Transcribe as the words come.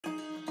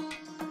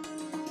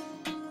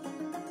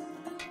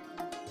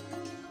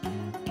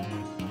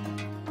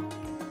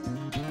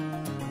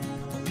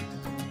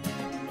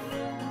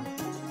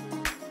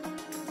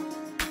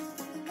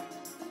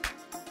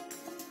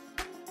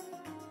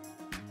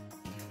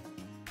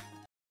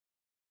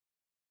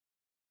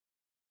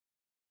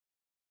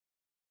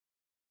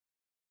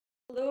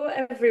Hello,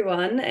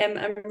 everyone.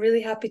 I'm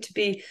really happy to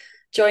be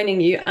joining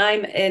you.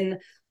 I'm in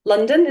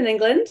London, in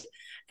England.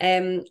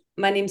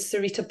 My name's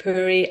Sarita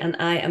Puri, and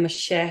I am a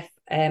chef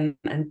and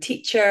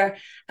teacher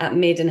at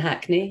Made in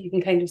Hackney. You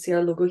can kind of see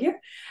our logo here.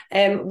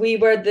 We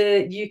were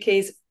the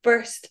UK's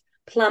first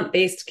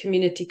plant-based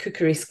community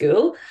cookery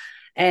school.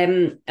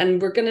 And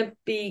we're going to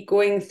be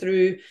going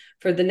through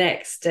for the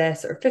next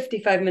sort of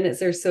 55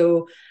 minutes or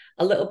so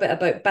a little bit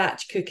about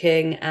batch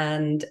cooking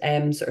and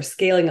sort of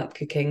scaling up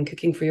cooking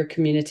for your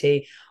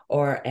community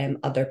or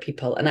other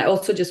people. And I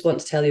also just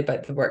want to tell you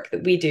about the work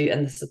that we do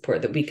and the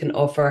support that we can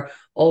offer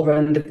all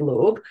around the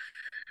globe.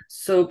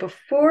 So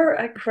before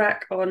I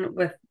crack on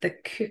with the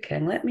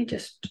cooking, let me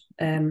just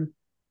bring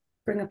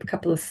up a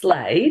couple of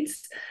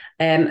slides.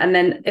 And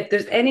then if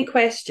there's any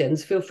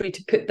questions, feel free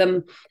to put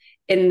them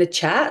in the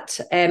chat.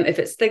 If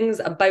it's things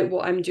about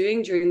what I'm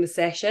doing during the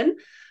session,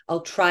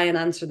 I'll try and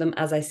answer them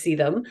as I see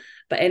them.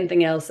 But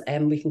anything else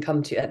we can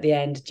come to at the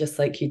end, just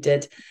like you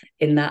did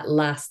in that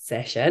last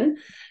session.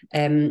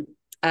 And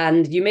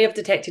you may have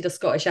detected a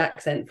Scottish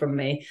accent from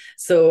me.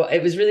 So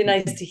it was really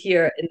nice to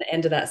hear in the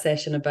end of that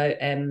session about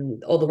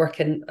all the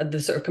work in the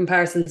sort of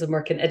comparisons and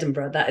work in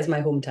Edinburgh. That is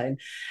my hometown.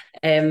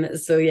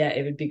 So yeah,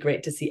 it would be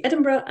great to see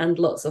Edinburgh and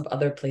lots of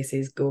other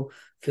places go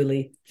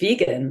fully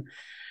vegan.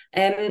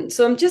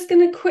 So I'm just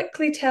going to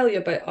quickly tell you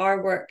about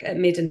our work at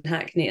Made in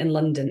Hackney in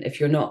London, if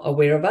you're not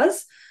aware of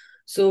us.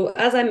 So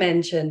as I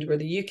mentioned, we're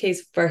the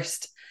UK's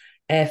first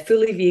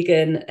fully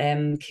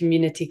vegan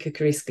community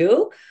cookery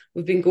school.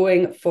 We've been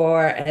going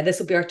for, this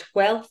will be our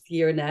 12th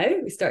year now.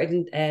 We started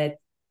in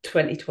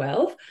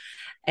 2012.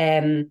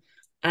 And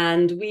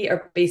we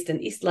are based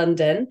in East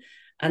London,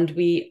 and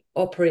we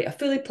operate a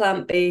fully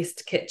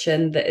plant-based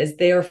kitchen that is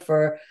there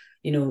for,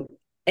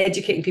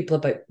 educating people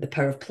about the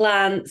power of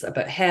plants,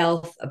 about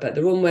health, about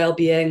their own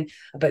well-being,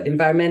 about the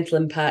environmental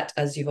impact,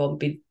 as you've all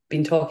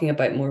been talking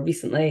about more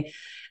recently,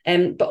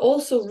 but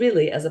also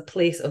really as a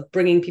place of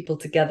bringing people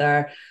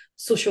together,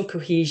 social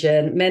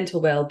cohesion, mental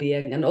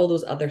well-being, and all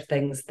those other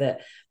things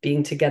that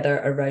being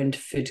together around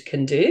food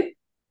can do.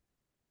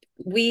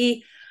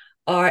 We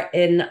are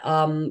in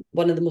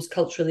one of the most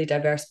culturally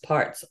diverse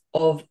parts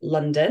of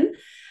London,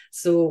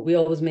 so we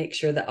always make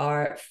sure that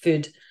our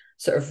food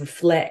sort of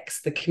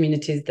reflects the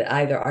communities that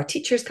either our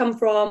teachers come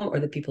from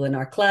or the people in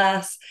our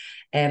class.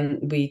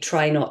 We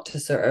try not to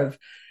sort of,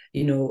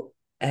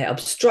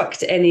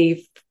 obstruct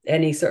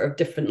any sort of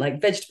different like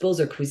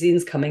vegetables or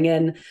cuisines coming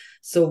in.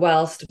 So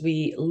whilst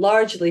we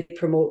largely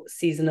promote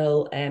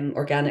seasonal,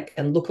 organic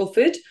and local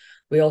food,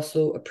 we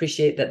also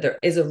appreciate that there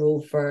is a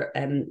role for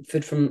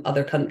food from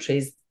other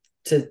countries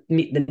to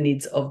meet the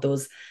needs of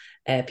those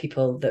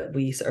people that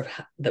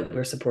that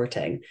we're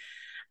supporting.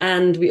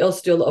 And we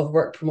also do a lot of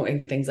work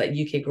promoting things like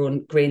UK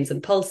grown grains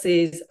and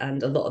pulses,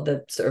 and a lot of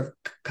the sort of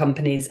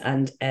companies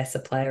and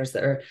suppliers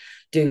that are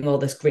doing all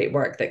this great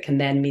work that can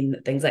then mean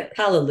that things like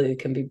callaloo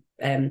can be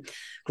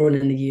grown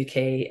in the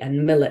UK,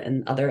 and millet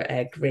and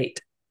other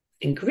great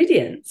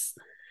ingredients.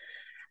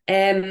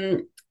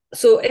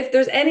 So if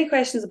there's any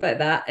questions about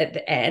that at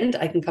the end,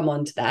 I can come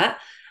on to that.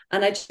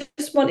 And I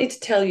just wanted to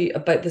tell you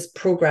about this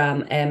program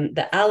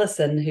that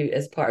Alison, who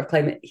is part of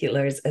Climate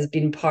Healers, has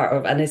been part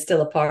of and is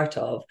still a part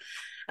of.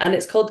 And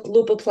it's called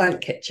Global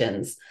Plant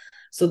Kitchens.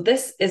 So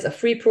this is a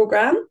free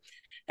program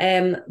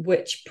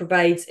which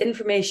provides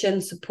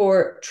information,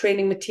 support,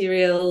 training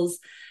materials,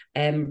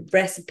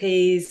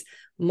 recipes,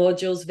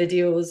 modules,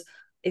 videos,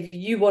 if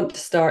you want to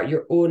start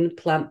your own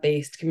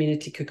plant-based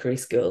community cookery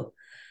school.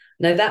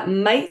 Now, that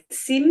might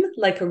seem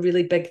like a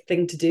really big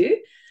thing to do,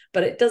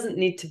 but it doesn't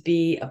need to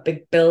be a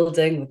big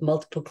building with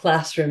multiple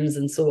classrooms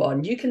and so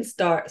on. You can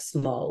start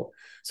small.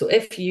 So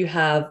if you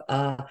have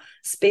a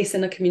space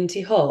in a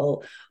community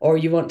hall, or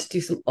you want to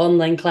do some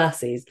online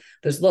classes,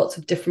 there's lots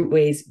of different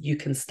ways you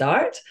can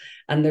start.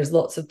 And there's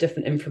lots of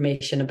different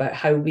information about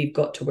how we've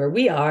got to where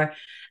we are,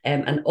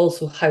 and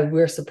also how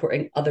we're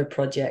supporting other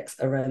projects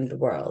around the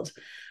world.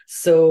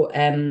 So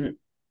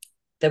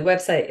the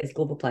website is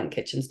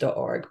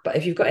globalplantkitchens.org. But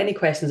if you've got any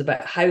questions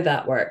about how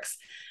that works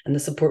and the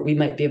support we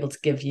might be able to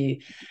give you,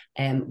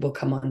 we'll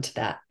come on to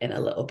that in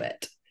a little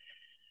bit.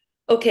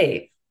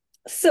 Okay,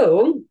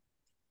 so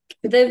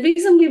the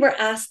reason we were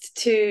asked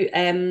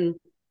to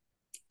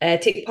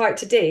take part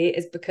today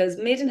is because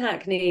Made in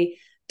Hackney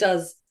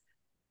does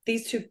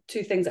these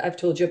two things that I've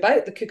told you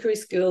about, the cookery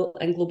school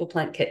and Global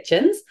Plant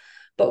Kitchens,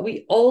 but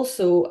we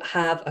also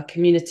have a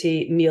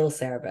community meal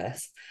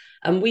service,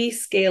 and we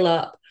scale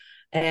up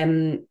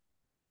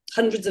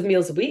hundreds of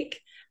meals a week.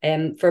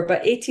 For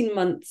about 18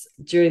 months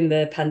during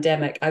the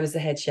pandemic, I was the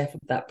head chef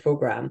of that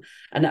program.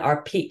 And at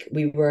our peak,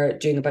 we were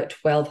doing about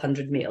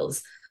 1,200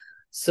 meals.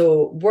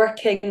 So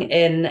working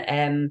in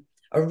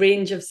a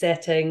range of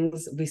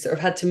settings, we sort of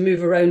had to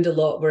move around a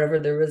lot wherever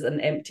there was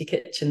an empty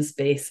kitchen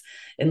space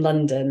in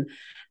London.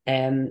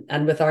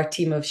 And with our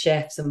team of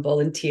chefs and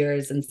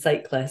volunteers and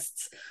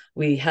cyclists,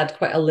 we had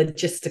quite a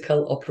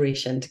logistical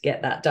operation to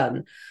get that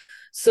done.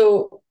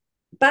 So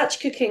batch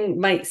cooking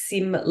might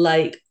seem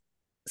like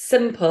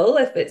simple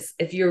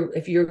if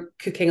you're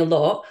cooking a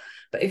lot,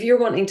 but if you're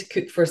wanting to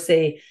cook for,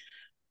 say,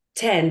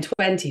 10,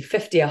 20,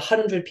 50,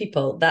 100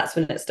 people, that's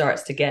when it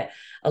starts to get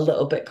a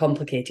little bit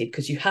complicated,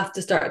 because you have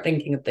to start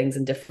thinking of things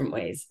in different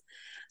ways.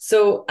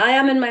 So I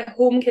am in my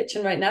home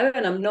kitchen right now,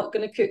 and I'm not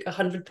going to cook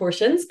 100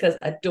 portions because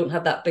I don't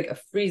have that big a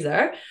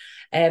freezer.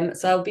 So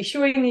I'll be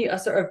showing you a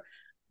sort of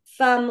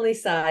family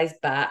size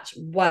batch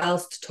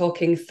whilst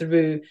talking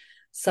through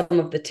some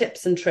of the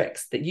tips and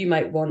tricks that you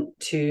might want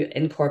to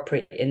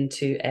incorporate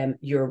into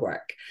your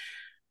work.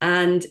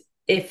 And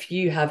if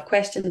you have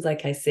questions,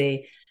 like I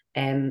say,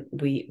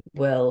 we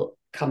will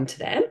come to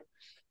them.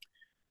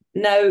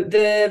 Now,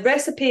 the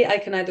recipe I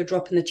can either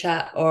drop in the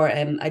chat, or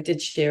I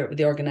did share it with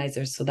the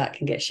organisers, so that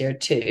can get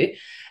shared too.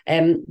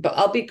 But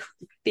I'll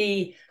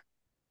be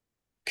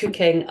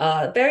cooking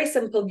a very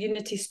simple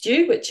unity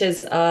stew, which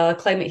is a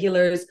Climate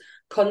Healers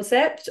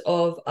concept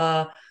of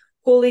a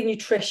wholly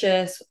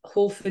nutritious,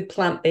 whole food,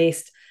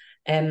 plant-based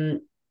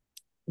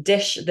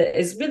dish that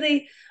is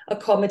really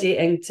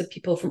accommodating to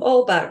people from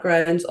all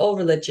backgrounds, all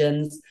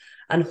religions,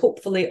 and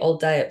hopefully all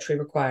dietary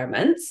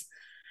requirements.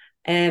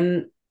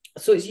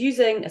 So it's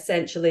using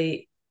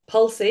essentially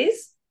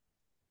pulses,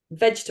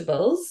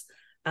 vegetables,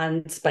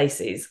 and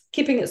spices,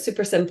 keeping it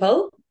super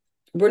simple.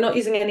 We're not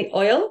using any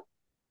oil.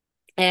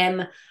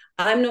 I'm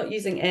not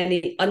using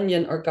any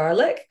onion or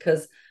garlic,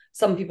 because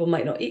some people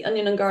might not eat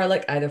onion and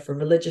garlic, either for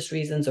religious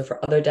reasons or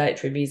for other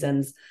dietary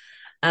reasons.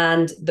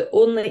 And the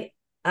only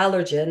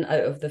allergen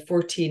out of the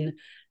 14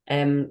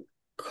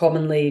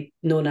 commonly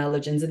known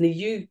allergens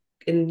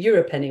in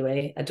Europe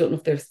anyway, I don't know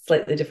if they're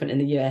slightly different in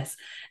the US,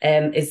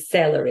 is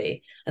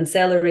celery. And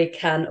celery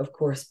can, of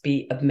course,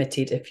 be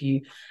omitted if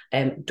you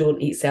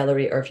don't eat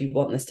celery, or if you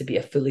want this to be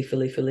a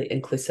fully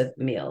inclusive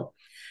meal.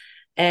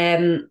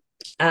 And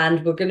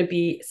we're going to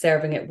be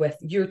serving it with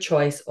your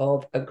choice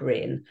of a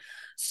grain.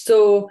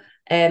 So,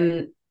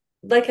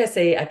 like I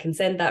say, I can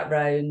send that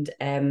round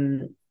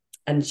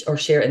or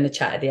share it in the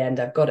chat at the end.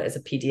 I've got it as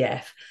a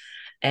PDF.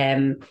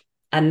 And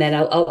then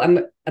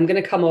I'm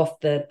going to come off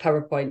the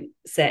PowerPoint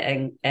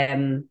setting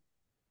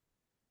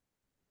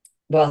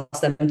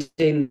whilst I'm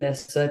doing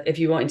this. So if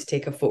you wanted to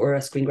take a photo or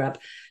a screen grab,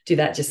 do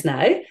that just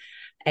now.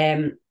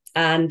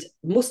 And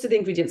most of the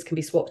ingredients can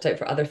be swapped out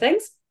for other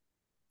things.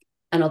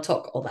 And I'll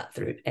talk all that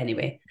through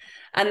anyway.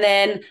 And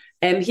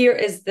then here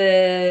is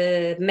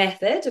the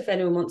method, if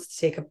anyone wants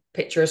to take a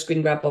picture or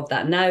screen grab of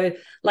that now.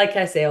 Like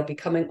I say, I'll be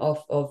coming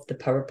off of the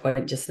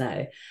PowerPoint just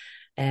now.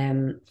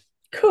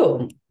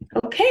 Cool.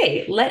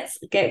 Okay, let's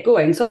get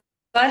going. So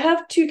I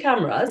have two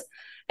cameras.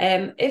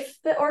 If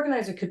the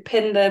organizer could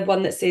pin the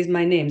one that says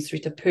my name,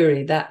 Sarita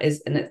Puri, that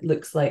is, and it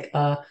looks like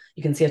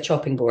you can see a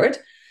chopping board.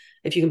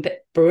 If you can pick,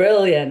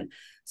 brilliant.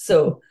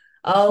 So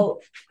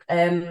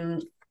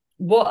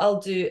what I'll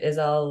do is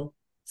I'll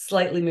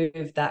slightly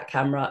move that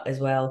camera as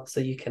well, so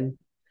you can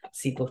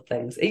see both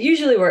things. It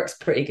usually works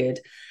pretty good.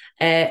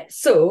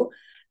 So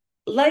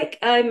like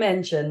I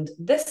mentioned,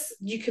 this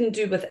you can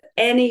do with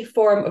any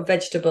form of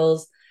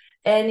vegetables,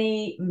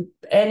 any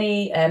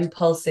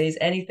pulses,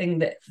 anything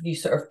that you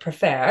sort of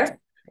prefer.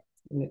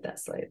 Move that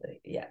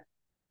slightly. Yeah,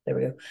 there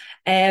we go.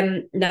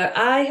 Now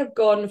I have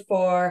gone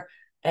for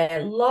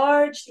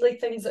largely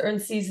things that are in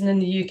season in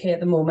the UK at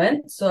the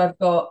moment. So I've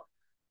got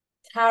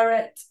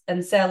carrot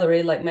and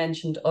celery, like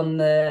mentioned on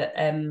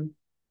the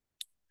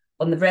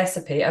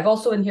recipe. I've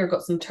also in here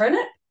got some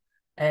turnip,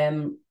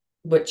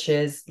 which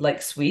is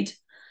like Swede.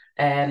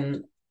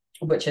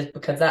 Which is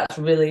because that's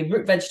really,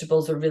 root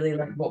vegetables are really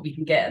like what we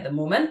can get at the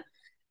moment.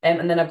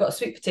 And then I've got a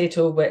sweet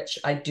potato, which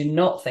I do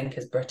not think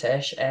is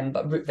British,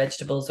 but root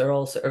vegetables are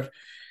all sort of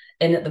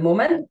in at the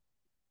moment.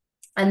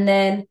 And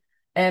then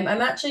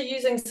I'm actually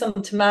using some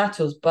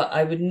tomatoes, but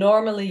I would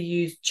normally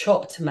use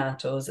chopped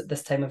tomatoes at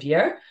this time of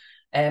year.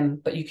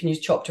 But you can use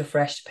chopped or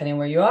fresh depending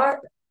where you are.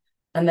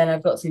 And then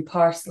I've got some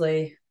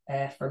parsley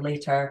for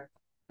later.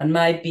 And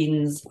my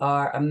beans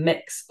are a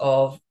mix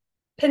of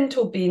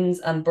pinto beans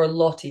and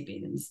borlotti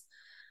beans.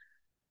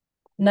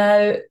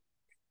 Now,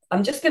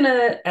 I'm just going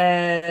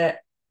to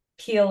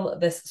peel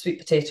this sweet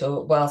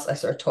potato whilst I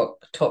sort of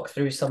talk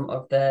through some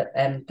of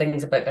the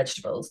things about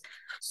vegetables.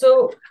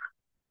 So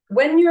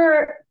when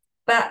you're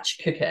batch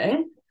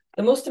cooking,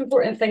 the most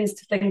important things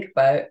to think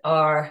about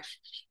are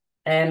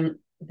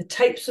the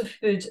types of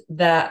food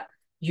that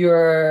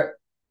the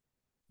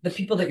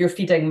people that you're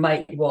feeding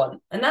might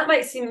want. And that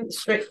might seem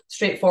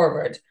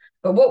straightforward,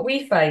 but what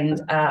we find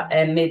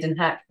at Made in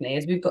Hackney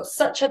is we've got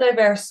such a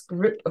diverse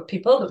group of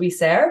people that we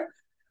serve.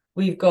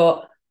 We've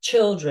got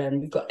children,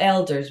 we've got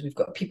elders, we've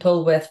got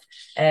people with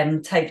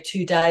type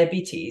 2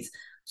 diabetes.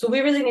 So we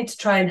really need to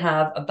try and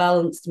have a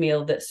balanced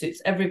meal that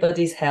suits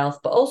everybody's health,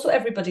 but also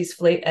everybody's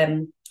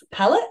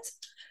palate.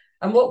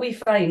 And what we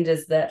find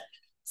is that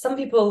some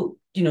people,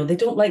 they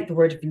don't like the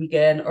word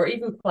vegan or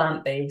even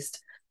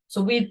plant-based.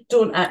 So we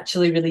don't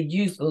actually really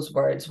use those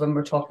words when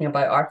we're talking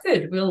about our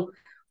food.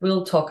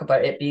 We'll talk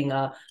about it being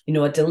a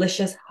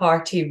delicious,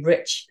 hearty,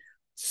 rich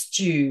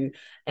stew,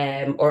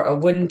 or a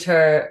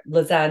winter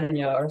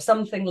lasagna or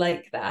something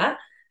like that.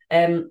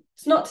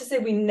 It's not to say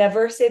we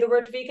never say the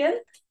word vegan,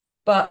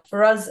 but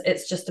for us,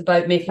 it's just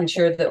about making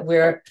sure that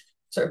we're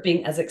sort of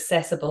being as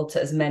accessible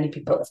to as many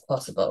people as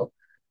possible.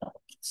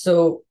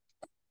 So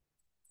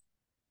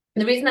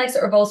the reason I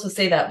sort of also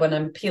say that when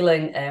I'm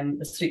peeling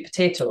the sweet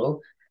potato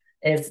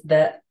is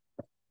that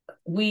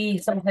we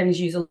sometimes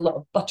use a lot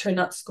of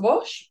butternut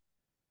squash.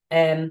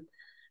 And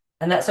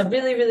that's a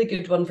really, really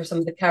good one for some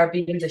of the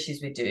Caribbean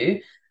dishes we do.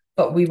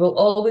 But we will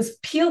always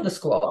peel the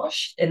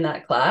squash in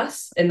that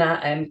class,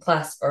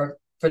 class or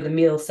for the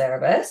meal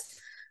service,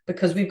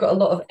 because we've got a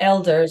lot of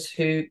elders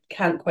who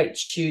can't quite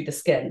chew the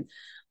skin.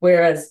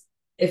 Whereas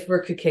if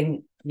we're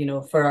cooking,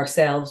 for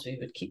ourselves, we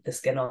would keep the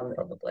skin on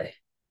probably.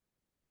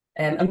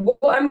 And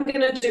what I'm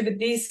going to do with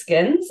these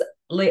skins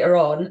later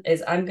on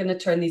is I'm going to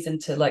turn these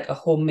into like a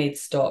homemade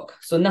stock.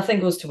 So nothing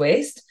goes to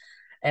waste.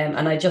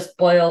 And I just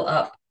boil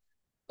up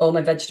all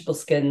my vegetable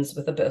skins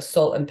with a bit of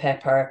salt and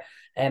pepper,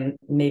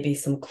 maybe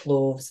some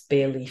cloves,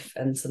 bay leaf,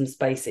 and some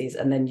spices,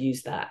 and then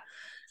use that.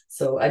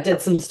 So I did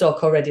some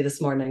stock already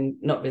this morning,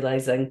 not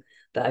realizing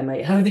that I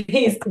might have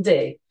these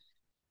today.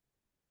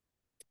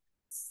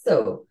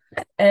 So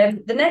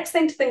the next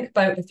thing to think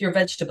about with your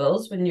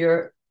vegetables when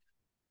you're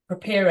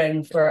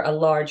preparing for a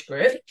large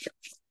group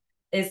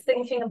is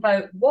thinking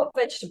about what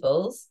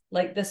vegetables,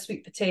 like this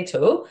sweet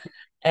potato,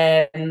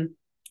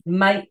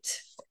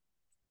 might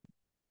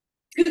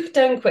cook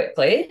down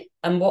quickly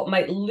and what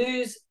might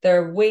lose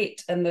their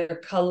weight and their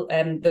color,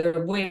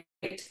 their weight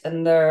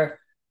and their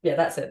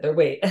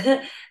weight.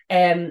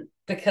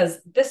 Because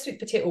this sweet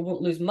potato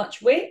won't lose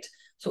much weight,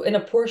 so in a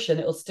portion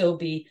it'll still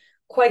be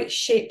quite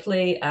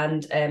shapely.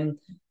 And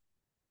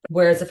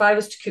whereas if I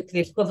was to cook the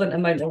equivalent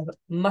amount of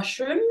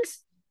mushrooms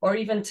or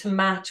even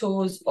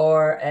tomatoes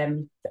or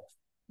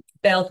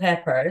bell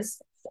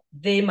peppers,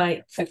 they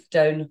might cook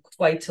down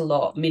quite a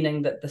lot,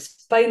 meaning that the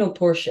final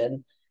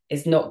portion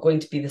is not going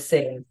to be the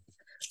same.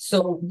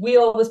 So we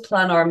always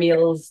plan our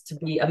meals to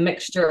be a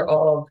mixture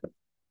of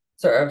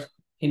sort of,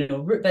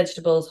 root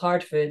vegetables,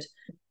 hard food,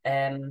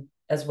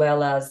 as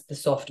well as the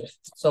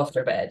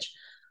softer veg.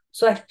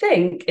 So I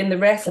think in the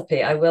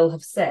recipe I will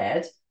have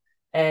said,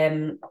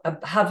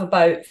 have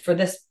about for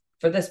this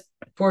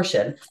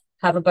portion,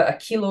 have about 1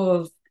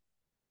 kilo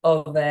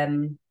of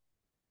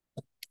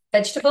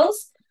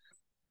vegetables,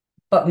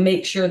 but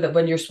make sure that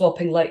when you're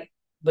swapping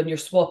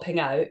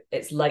out,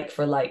 it's like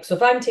for like. So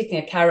if I'm taking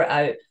a carrot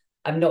out,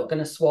 I'm not going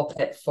to swap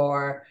it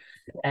for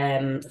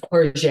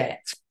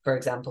courgette, for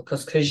example,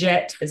 because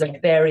courgette is a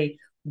very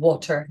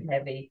water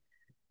heavy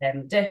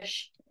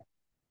dish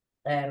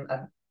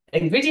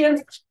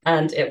ingredient,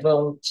 and it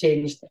will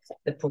change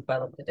the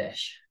profile of the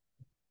dish.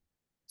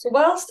 So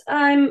whilst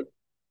I'm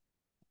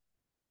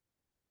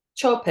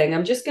chopping,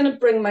 I'm just going to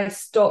bring my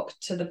stock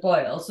to the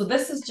boil. So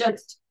this is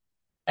just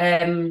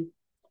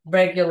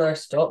regular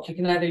stock. You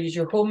can either use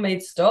your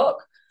homemade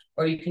stock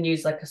or you can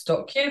use like a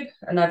stock cube,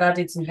 and I've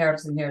added some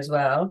herbs in here as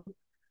well,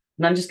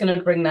 and I'm just going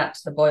to bring that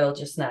to the boil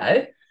just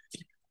now.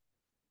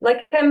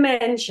 Like I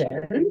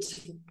mentioned,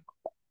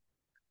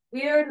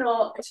 we are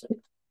not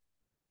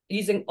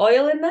using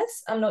oil in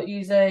this. I'm not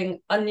using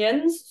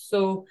onions.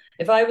 So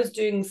if I was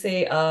doing,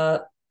 say,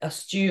 a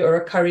stew or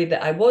a curry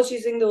that I was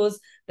using those,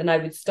 then I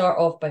would start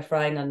off by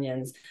frying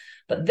onions.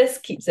 But this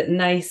keeps it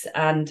nice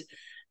and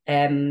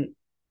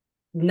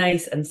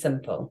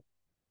simple.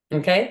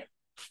 Okay.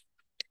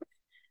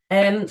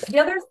 The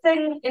other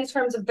thing in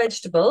terms of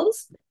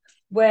vegetables,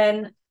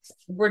 when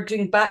we're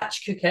doing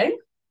batch cooking,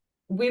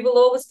 we will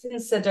always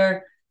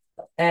consider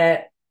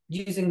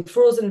using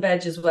frozen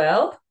veg as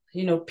well.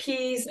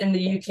 Peas in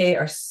the UK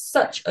are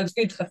such a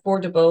good,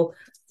 affordable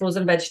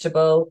frozen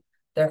vegetable.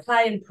 They're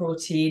high in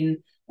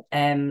protein.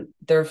 They're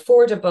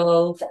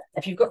affordable.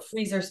 If you've got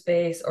freezer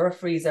space or a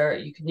freezer,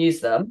 you can use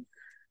them.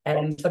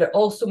 But it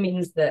also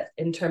means that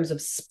in terms of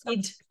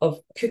speed of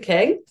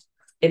cooking,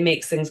 it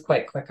makes things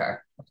quite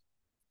quicker.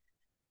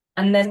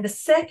 And then the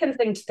second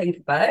thing to think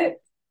about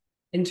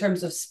in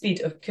terms of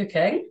speed of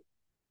cooking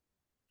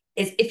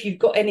is if you've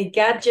got any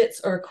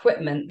gadgets or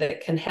equipment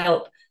that can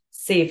help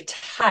save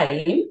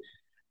time,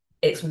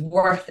 it's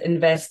worth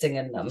investing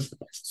in them.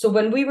 So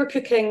when we were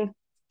cooking,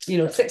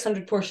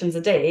 600 portions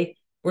a day,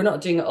 we're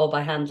not doing it all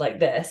by hand like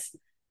this.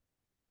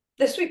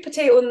 The sweet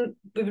potato,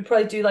 we would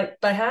probably do like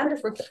by hand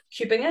if we're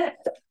cubing it,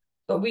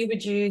 but we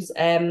would use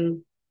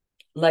you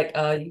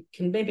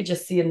can maybe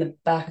just see in the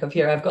back of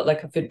here, I've got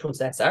like a food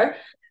processor.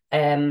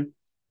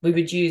 We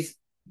would use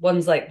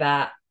ones like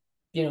that,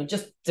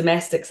 just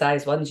domestic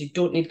size ones. You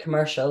don't need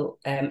commercial,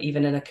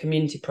 even in a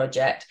community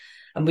project.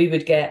 And we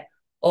would get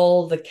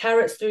all the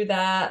carrots through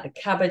that, the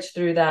cabbage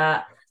through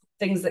that,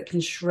 things that can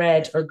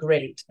shred are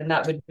great. And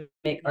that would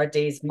make our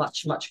days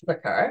much, much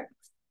quicker.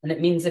 And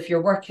it means if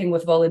you're working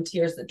with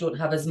volunteers that don't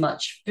have as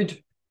much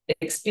food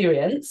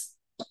experience,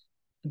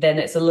 then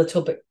it's a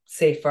little bit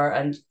safer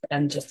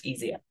and just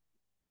easier.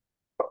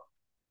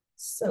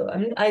 So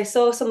I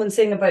saw someone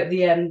saying about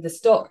the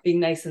stock being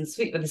nice and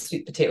sweet with the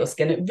sweet potato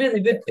skin. It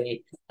really would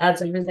be.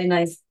 Adds a really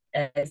nice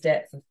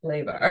depth of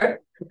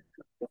flavour.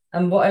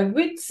 And what I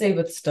would say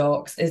with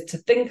stocks is to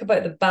think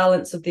about the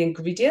balance of the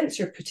ingredients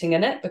you're putting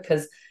in it,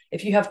 because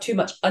if you have too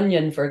much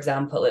onion, for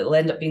example, it'll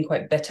end up being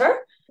quite bitter.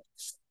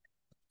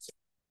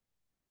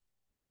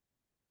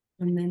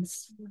 And then,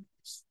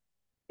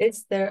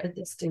 is there a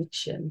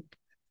distinction?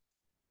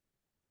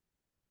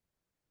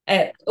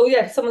 Oh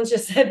yeah, someone's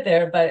just said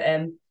there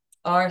about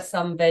are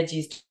some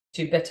veggies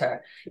too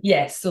bitter?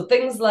 Yes, so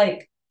things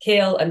like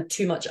kale and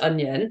too much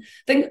onion,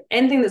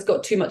 anything that's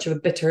got too much of a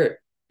bitter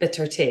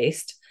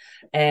taste,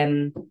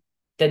 then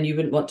you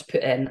wouldn't want to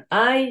put in.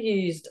 I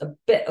used a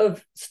bit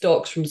of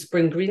stalks from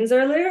spring greens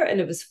earlier,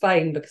 and it was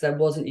fine because I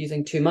wasn't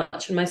using too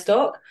much in my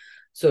stock.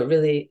 So it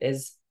really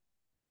is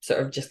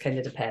sort of just kind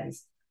of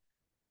depends.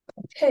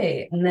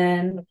 Okay, and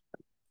then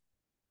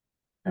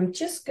I'm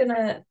just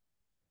gonna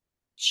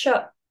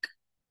chuck.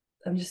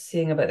 I'm just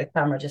seeing about the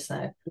camera just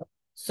now.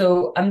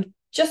 So I'm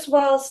just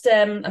whilst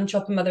I'm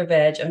chopping other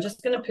veg, I'm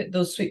just going to put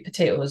those sweet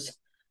potatoes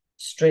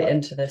straight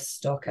into this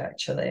stock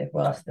actually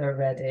whilst they're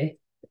ready.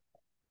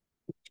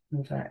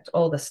 In fact,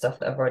 all the stuff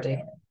that I've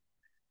already.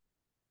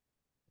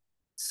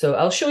 So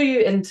I'll show you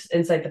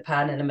inside the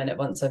pan in a minute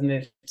once I've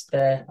moved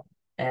the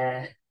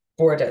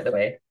board out of the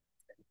way.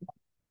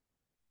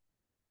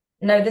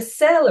 Now the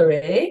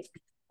celery,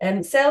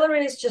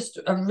 celery is just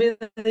a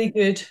really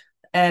good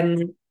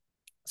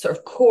sort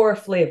of core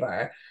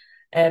flavour.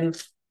 And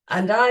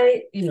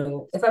I,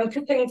 if I'm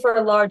cooking for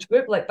a large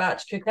group, like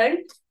batch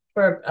cooking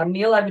for a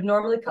meal, I would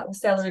normally cut the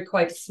celery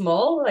quite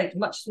small, like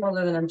much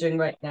smaller than I'm doing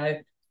right now,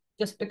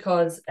 just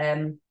because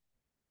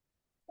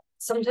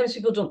sometimes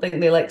people don't think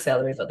they like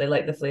celery, but they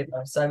like the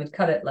flavour. So I would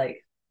cut it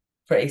like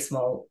pretty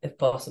small if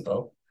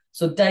possible.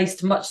 So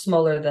diced much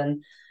smaller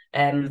than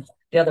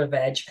the other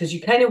veg, because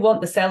you kind of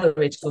want the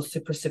celery to go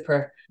super,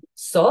 super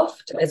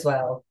soft as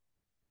well.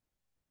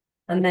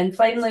 And then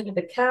finally with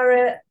the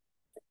carrot,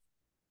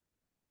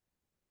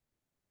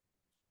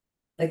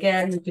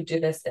 again, you could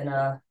do this in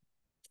a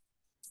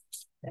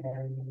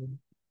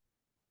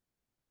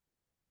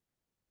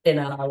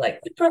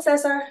like food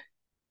processor.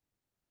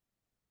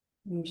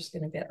 I'm just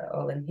going to get that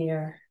all in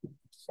here.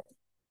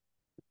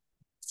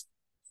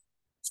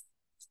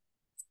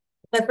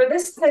 Now for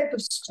this type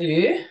of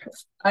stew,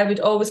 I would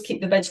always keep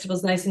the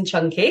vegetables nice and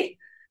chunky.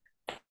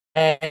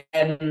 But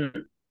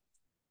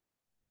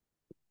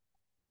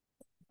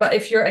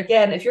if you're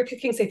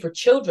cooking, say, for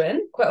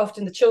children, quite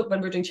often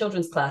when we're doing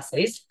children's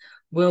classes,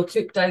 we'll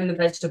cook down the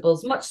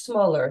vegetables much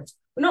smaller.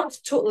 We're not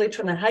totally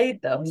trying to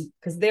hide them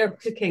because they're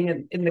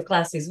cooking in the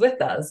classes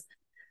with us.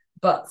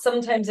 But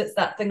sometimes it's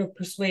that thing of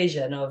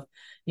persuasion of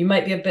you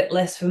might be a bit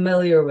less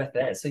familiar with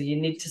it. So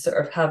you need to sort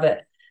of have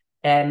it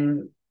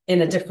in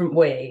a different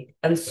way.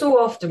 And so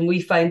often we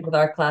find with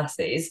our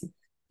classes,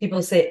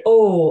 people say,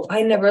 oh,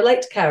 I never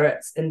liked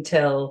carrots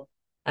until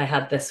I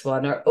had this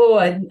one. Or, oh,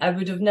 I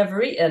would have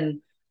never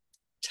eaten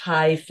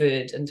Thai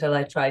food until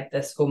I tried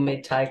this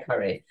homemade Thai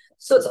curry.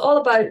 So it's all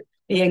about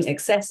being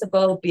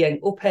accessible, being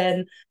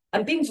open,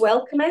 and being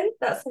welcoming.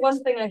 That's the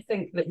one thing I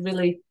think that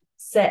really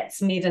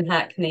sets Made in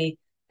Hackney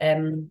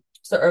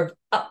sort of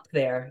up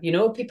there.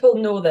 People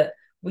know that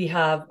we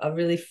have a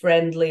really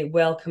friendly,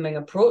 welcoming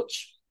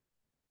approach,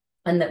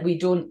 and that we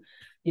don't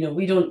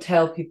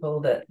tell people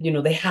that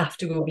they have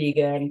to go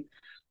vegan,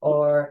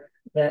 or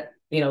that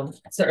we don't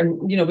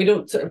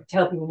sort of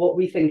tell people what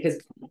we think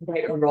is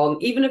right or wrong,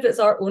 even if it's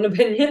our own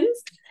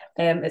opinions.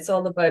 It's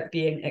all about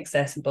being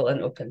accessible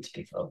and open to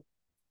people.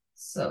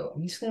 So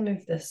I'm just going to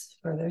move this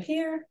further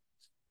here.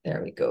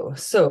 There we go.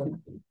 So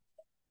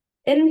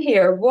in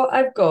here, what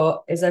I've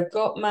got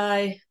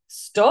my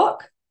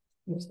stock.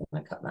 I'm just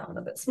going to cut that one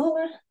a bit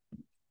smaller.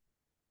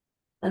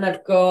 And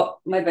I've got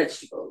my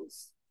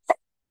vegetables.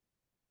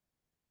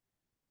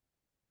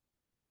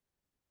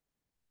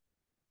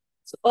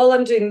 So all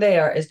I'm doing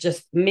there is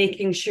just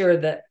making sure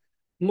that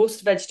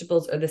most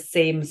vegetables are the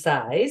same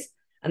size.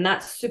 And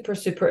that's super,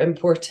 super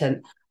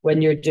important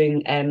when you're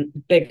doing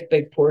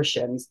big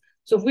portions.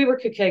 So if we were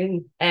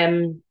cooking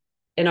in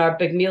our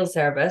big meal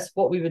service,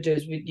 what we would do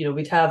is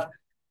we'd have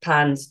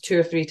pans 2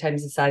 or 3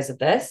 times the size of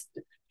this.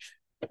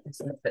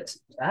 Let's put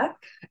back.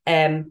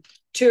 2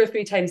 or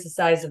 3 times the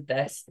size of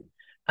this.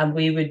 And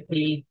we would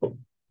be,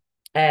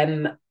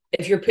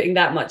 if you're putting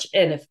that much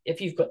in, if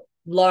you've got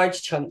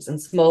large chunks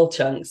and small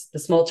chunks, the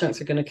small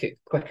chunks are going to cook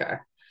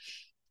quicker.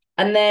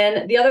 And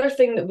then the other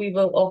thing that we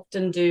will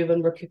often do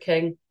when we're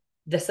cooking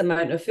this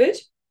amount of food,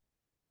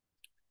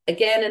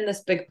 again, in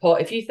this big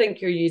pot, if you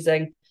think you're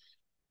using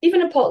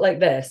even a pot like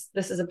this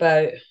is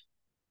about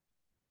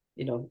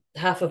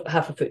half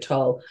a foot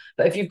tall.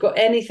 But if you've got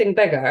anything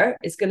bigger,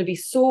 it's going to be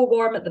so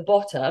warm at the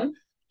bottom,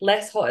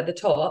 less hot at the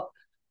top.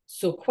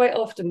 So quite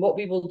often what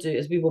we will do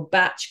is we will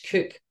batch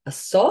cook a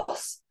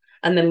sauce,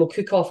 and then we'll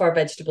cook off our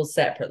vegetables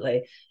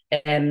separately.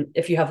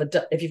 If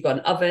you've got an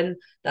oven,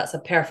 that's a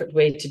perfect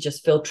way to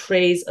just fill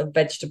trays of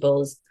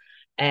vegetables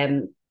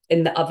in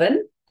the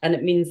oven. And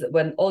it means that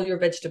when all your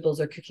vegetables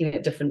are cooking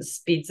at different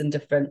speeds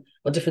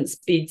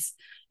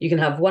you can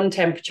have one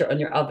temperature on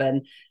your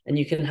oven, and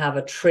you can have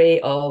a tray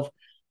of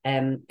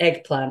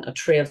eggplant, a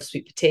tray of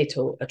sweet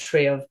potato, a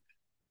tray of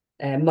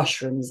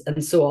mushrooms,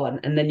 and so on.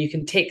 And then you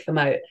can take them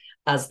out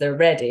as they're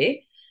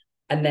ready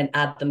and then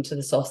add them to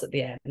the sauce at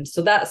the end.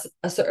 So that's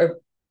a sort of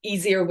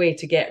easier way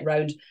to get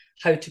around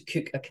how to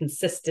cook a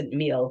consistent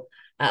meal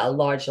at a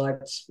large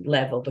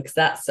level, because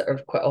that's sort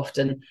of quite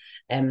often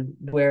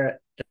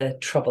where the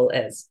trouble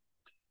is.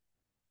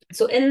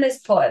 So in this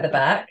pot at the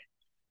back,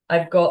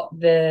 I've got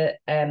the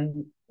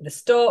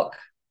stalk,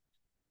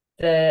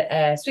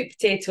 the sweet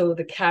potato,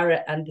 the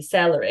carrot, and the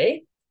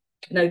celery.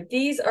 Now,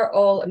 these are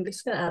all, I'm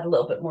just going to add a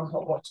little bit more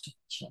hot water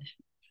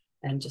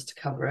and just to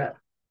cover it.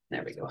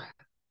 There we go.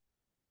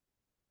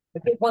 I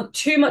don't want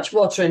too much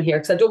water in here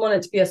because I don't want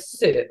it to be a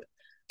soup,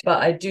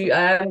 but I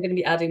am going to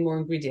be adding more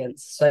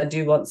ingredients. So I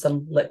do want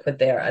some liquid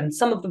there, and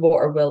some of the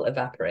water will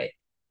evaporate.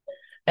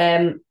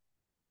 So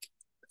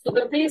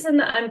the reason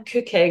that I'm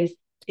cooking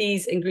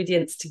these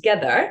ingredients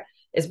together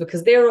is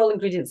because they're all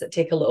ingredients that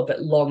take a little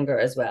bit longer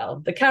as well.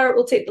 The carrot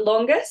will take the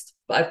longest,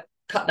 but I've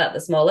cut that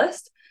the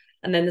smallest.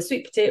 And then the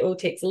sweet potato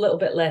takes a little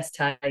bit less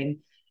time.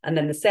 And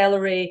then the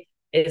celery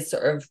is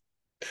sort of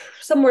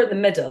somewhere in the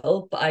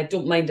middle, but I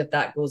don't mind if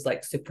that goes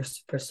like super,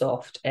 super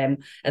soft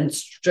and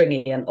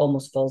stringy and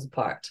almost falls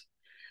apart.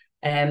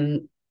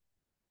 And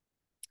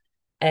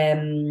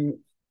then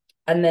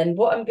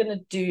what I'm going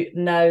to do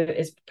now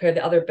is prepare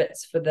the other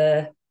bits for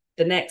the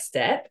next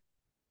step.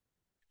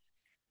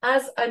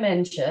 As I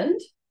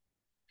mentioned,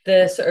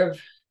 the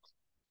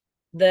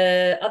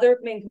other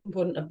main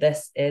component of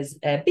this is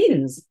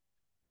beans.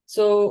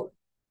 So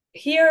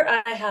here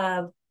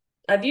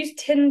I've used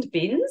tinned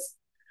beans,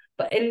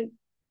 but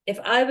if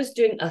I was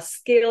doing a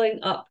scaling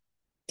up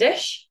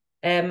dish,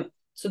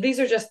 so these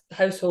are just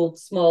household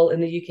small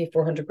in the UK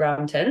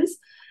 400-gram tins.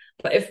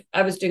 But if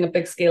I was doing a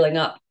big scaling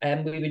up,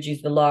 we would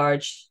use the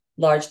large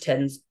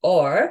tins,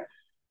 or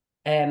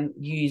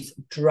use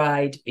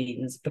dried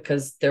beans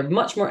because they're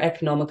much more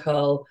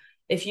economical.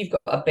 If you've got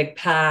a big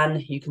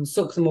pan, you can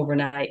soak them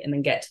overnight and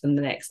then get to them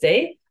the next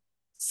day.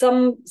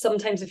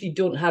 Sometimes if you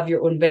don't have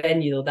your own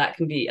venue, though, that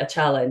can be a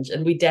challenge.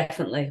 And we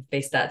definitely have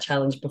faced that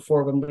challenge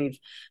before when we've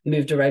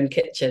moved around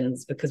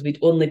kitchens, because we'd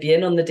only be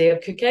in on the day of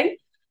cooking.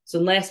 So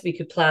unless we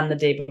could plan the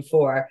day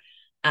before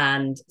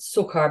and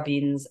soak our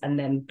beans and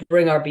then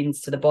bring our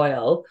beans to the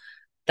boil,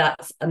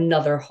 that's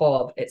another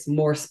hob. It's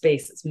more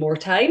space, it's more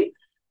time.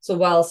 So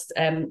whilst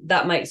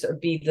that might sort of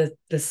be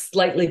the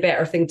slightly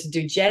better thing to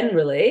do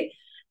generally,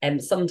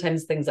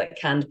 sometimes things like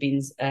canned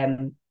beans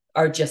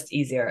are just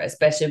easier,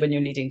 especially when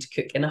you're needing to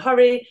cook in a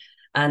hurry,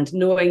 and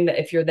knowing that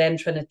if you're then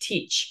trying to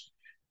teach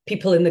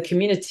people in the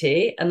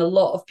community, and a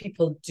lot of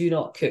people do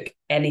not cook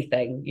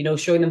anything,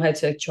 showing them how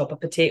to chop a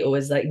potato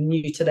is like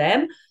new to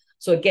them.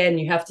 So again,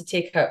 you have to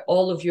take out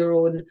all of your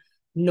own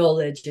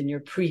knowledge and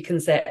your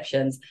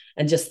preconceptions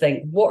and just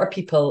think, what are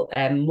people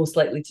most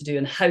likely to do,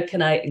 and how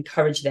can I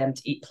encourage them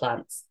to eat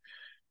plants?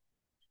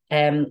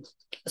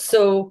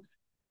 So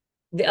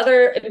the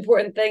other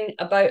important thing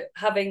about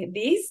having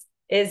these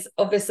is,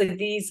 obviously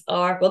these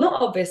are, well,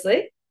 not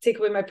obviously, take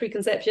away my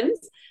preconceptions,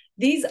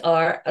 these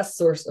are a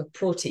source of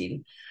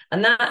protein.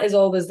 And that is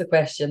always the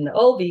question that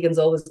all vegans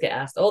always get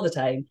asked all the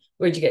time: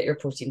 where'd you get your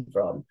protein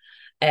from?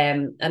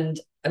 And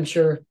I'm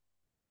sure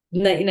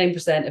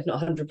 99%, if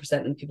not 100%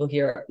 of the people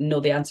here know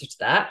the answer to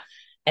that.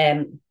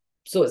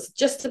 So it's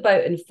just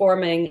about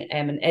informing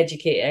and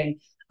educating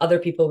other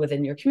people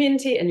within your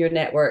community and your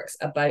networks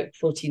about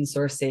protein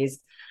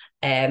sources,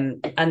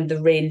 and the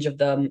range of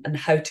them and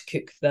how to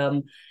cook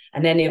them,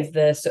 and any of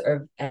the sort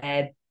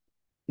of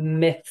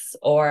myths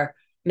or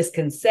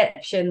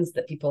misconceptions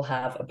that people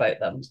have about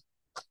them.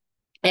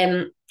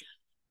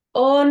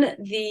 On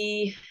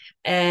the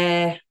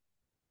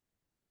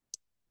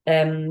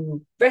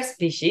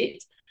recipe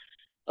sheet,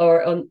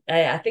 or on,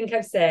 I think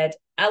I've said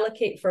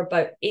allocate for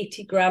about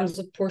 80 grams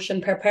of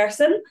portion per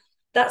person.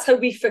 That's how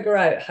we figure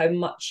out how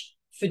much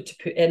food to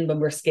put in when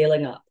we're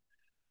scaling up.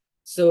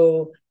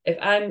 So if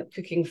I'm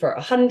cooking for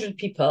 100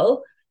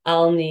 people,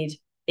 I'll need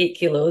 8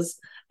 kilos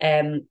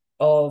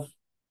of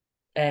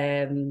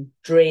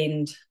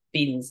drained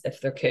beans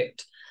if they're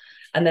cooked.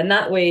 And then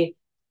that way,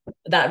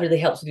 that really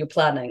helps with your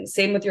planning.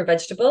 Same with your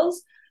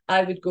vegetables.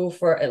 I would go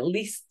for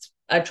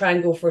I'd try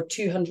and go for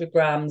 200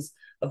 grams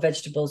of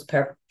vegetables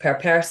per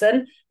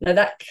person. Now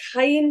that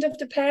kind of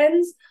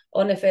depends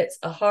on if it's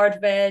a hard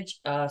veg,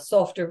 a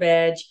softer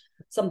veg,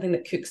 something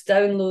that cooks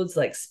down loads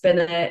like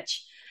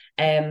spinach.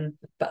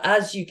 But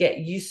as you get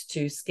used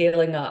to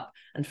scaling up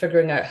and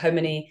figuring out how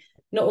many,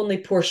 not only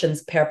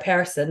portions per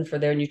person for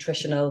their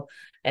nutritional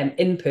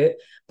input,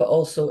 but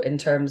also in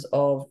terms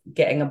of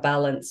getting a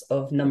balance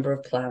of number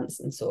of plants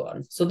and so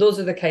on. So those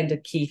are the kind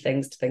of key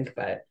things to think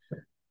about.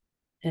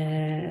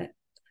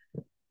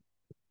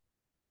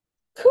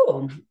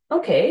 Cool.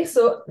 Okay,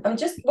 so I'm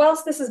just,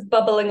 whilst this is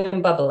bubbling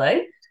and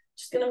bubbling,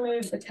 just going to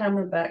move the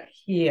camera back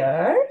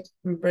here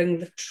and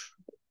bring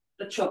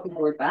the chopping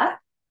board back.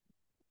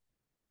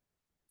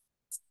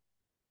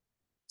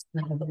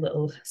 I have a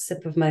little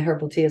sip of my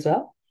herbal tea as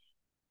well.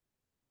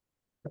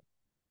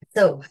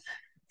 So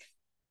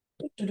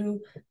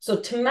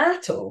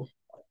tomato.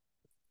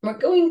 We're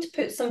going to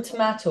put some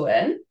tomato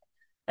in.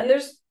 And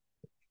there's,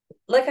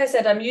 like I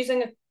said, I'm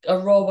using a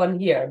raw one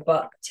here,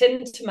 but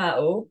tinned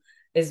tomato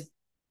is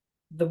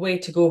the way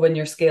to go when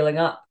you're scaling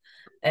up,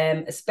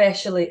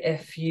 especially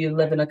if you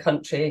live in a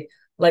country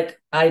like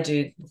I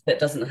do, that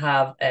doesn't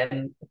have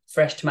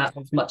fresh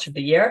tomatoes much of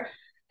the year.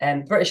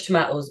 British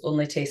tomatoes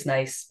only taste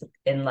nice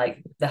in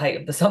like the height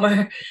of the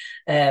summer.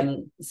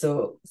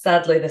 So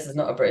sadly, this is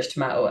not a British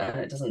tomato, and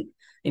it doesn't,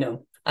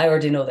 I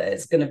already know that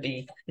it's going to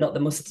be not the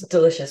most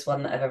delicious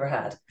one that I've ever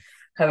had.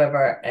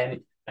 However,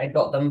 I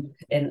got them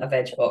in a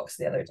veg box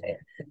the other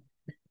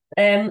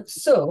day.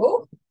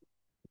 So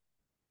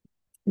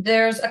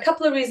there's a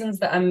couple of reasons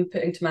that I'm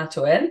putting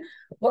tomato in.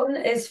 One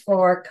is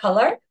for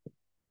colour.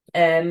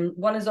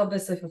 One is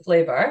obviously for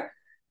flavour.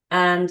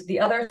 And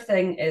the other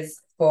thing is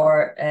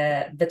for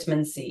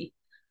vitamin C.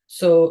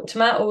 So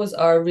tomatoes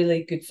are a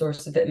really good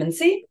source of vitamin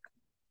C.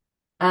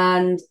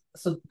 And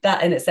so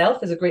that in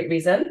itself is a great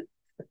reason.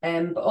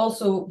 But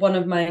also one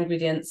of my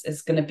ingredients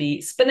is going to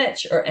be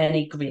spinach or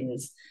any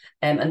greens.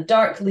 And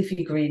dark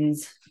leafy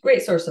greens,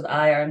 great source of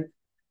iron.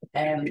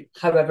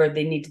 However,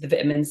 they need the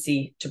vitamin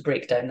C to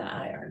break down that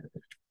iron.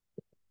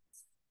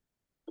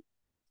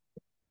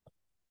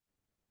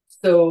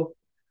 So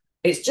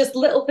it's just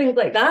little things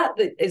like that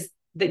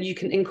that you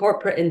can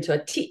incorporate into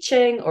a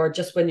teaching, or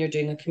just when you're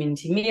doing a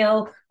community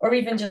meal, or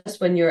even just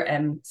when you're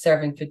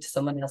serving food to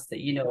someone else that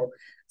you know.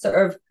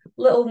 Sort of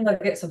little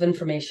nuggets of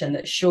information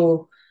that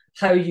show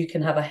how you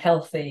can have a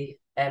healthy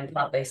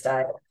plant-based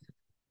diet.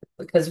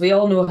 Because we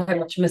all know how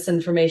much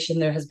misinformation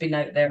there has been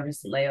out there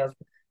recently of,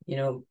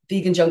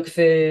 vegan junk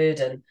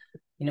food and,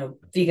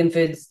 vegan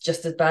food's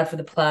just as bad for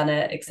the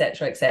planet,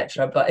 etc.,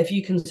 etc. But if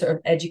you can sort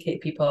of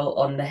educate people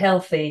on the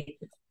healthy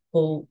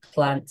whole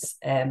plants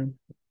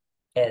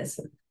is.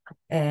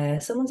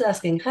 Someone's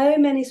asking, how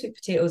many sweet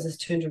potatoes is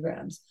 200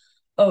 grams?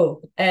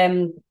 Oh,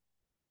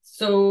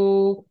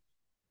 so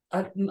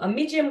a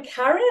medium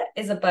carrot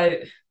is about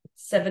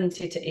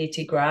 70 to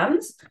 80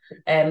 grams.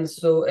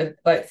 So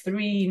about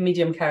 3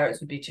 medium carrots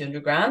would be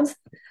 200 grams.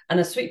 And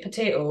a sweet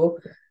potato,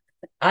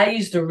 I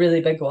used a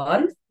really big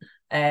one.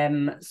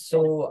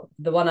 So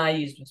the one I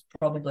used was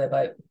probably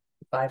about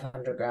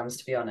 500 grams,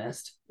 to be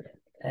honest.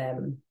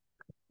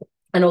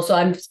 And also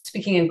I'm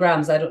speaking in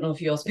grams. I don't know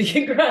if you all speak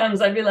in grams.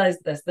 I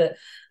realized this, that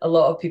a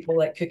lot of people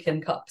like cook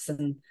in cups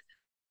and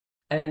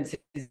ounces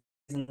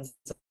and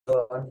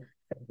so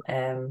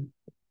on.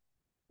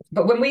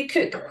 But when we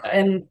cook,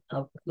 let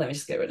me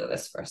just get rid of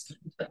this first.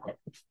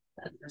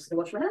 I'm just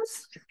gonna wash my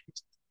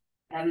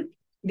hands.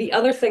 The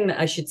other thing that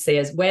I should say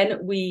is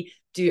when we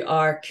do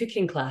our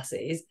cooking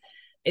classes,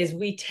 is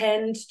we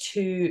tend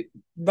to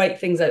write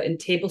things out in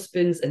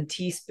tablespoons and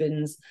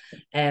teaspoons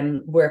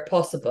where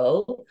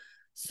possible.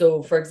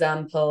 So, for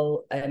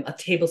example, a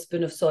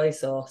tablespoon of soy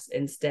sauce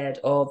instead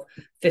of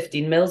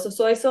 15 mils of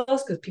soy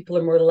sauce, because people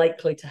are more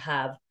likely to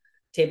have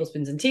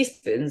tablespoons and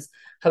teaspoons.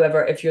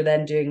 However, if you're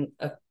then doing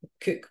a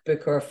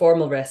cookbook or a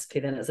formal recipe,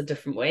 then it's a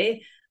different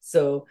way.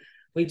 So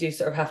we do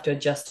sort of have to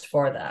adjust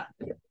for that.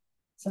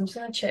 So I'm just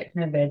going to check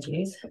my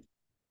veggies.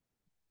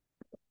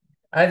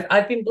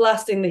 I've been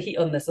blasting the heat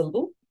on this a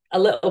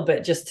little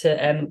bit just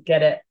to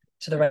get it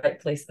to the right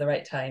place at the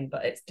right time,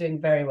 but it's doing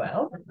very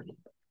well.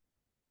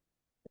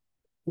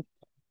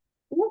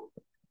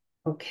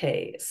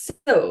 Okay,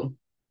 so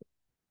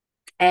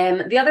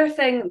the other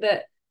thing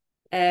that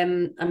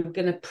I'm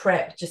going to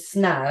prep just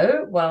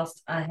now,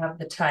 whilst I have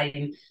the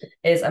time,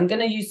 is I'm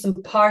going to use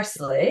some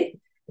parsley.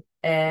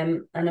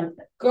 And I've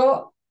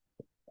got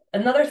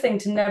another thing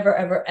to never,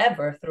 ever,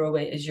 ever throw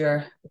away is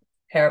your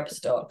herb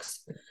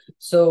stalks.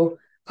 So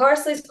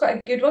parsley is quite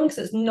a good one because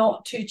it's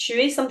not too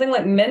chewy. Something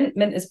like mint.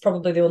 Mint is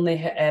probably the only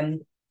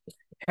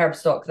herb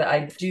stock that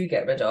I do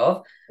get rid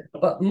of.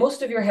 But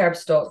most of your herb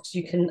stalks,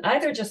 you can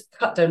either just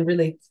cut down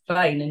really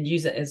fine and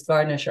use it as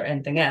garnish or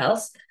anything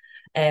else.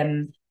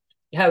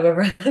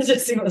 However, I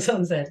just see what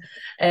someone said.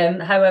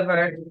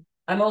 However,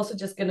 I'm also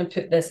just going to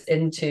put this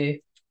into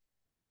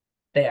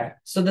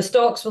there. So the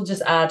stalks will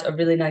just add a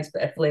really nice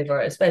bit of flavour,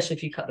 especially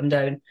if you cut them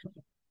down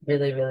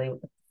really, really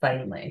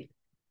finely.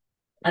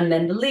 And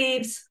then the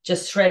leaves,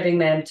 just shredding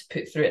them to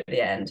put through at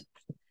the end.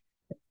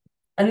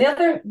 And the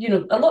other,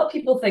 a lot of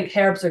people think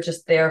herbs are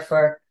just there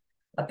for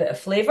a bit of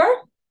flavour.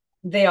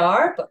 They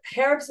are, but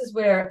herbs is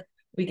where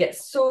we get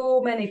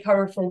so many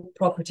powerful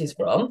properties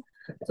from.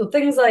 So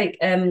things like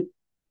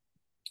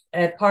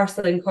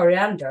parsley and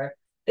coriander,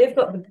 they've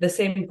got the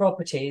same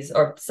properties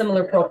or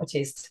similar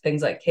properties to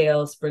things like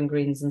kale, spring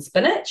greens, and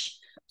spinach.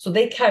 So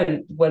they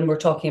count when we're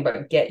talking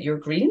about get your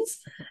greens.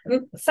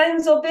 It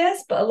sounds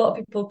obvious, but a lot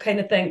of people kind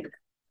of think,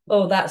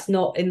 oh, that's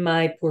not in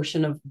my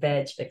portion of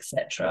veg,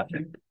 etc.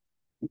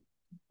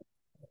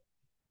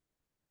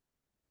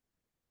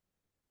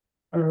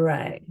 All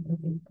right.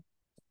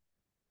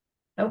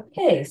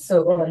 Okay,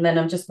 so and then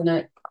I'm just going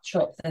to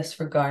chop this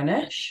for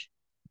garnish.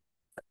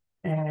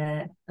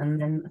 And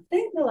then I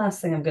think the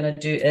last thing I'm going to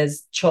do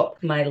is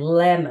chop my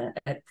lemon,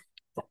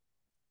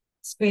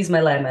 squeeze my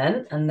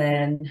lemon, and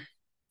then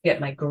get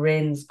my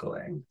grains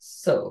going.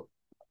 So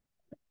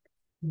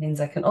it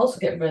means I can also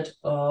get rid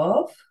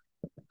of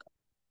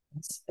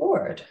this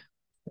board.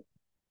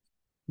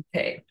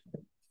 Okay.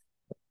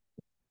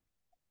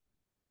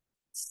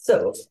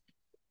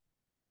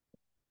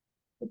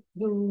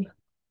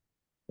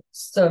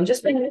 So I'm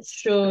just going to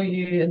show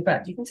you, in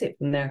fact, you can see it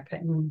from there.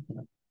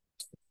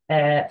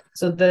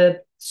 So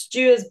the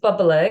stew is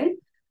bubbling.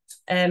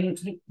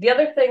 The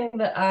other thing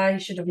that I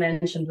should have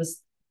mentioned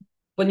was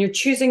when you're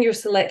choosing your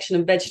selection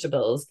of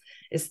vegetables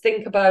is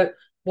think about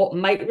what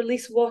might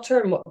release water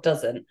and what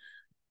doesn't.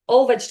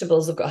 All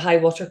vegetables have got high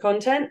water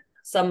content,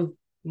 some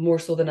more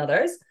so than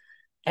others.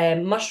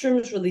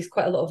 Mushrooms release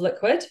quite a lot of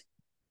liquid.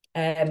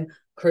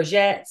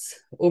 Courgettes,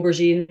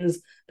 aubergines,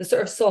 the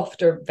sort of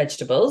softer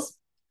vegetables.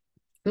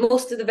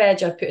 Most of the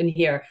veg I put in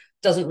here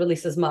doesn't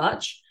release as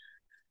much.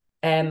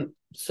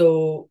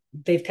 So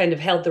they've kind of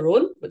held their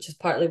own, which is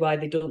partly why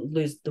they don't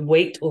lose the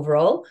weight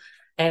overall.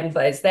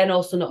 But it's then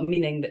also not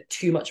meaning that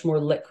too much more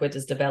liquid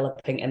is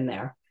developing in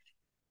there.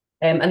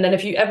 And then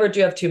if you ever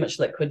do have too much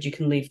liquid, you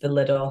can leave the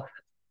lid off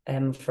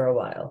for a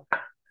while.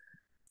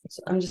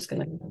 So I'm just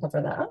going to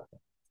cover that up.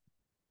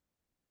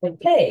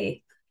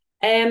 Okay.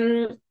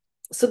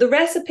 So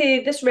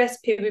this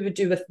recipe we would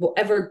do with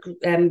whatever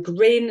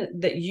grain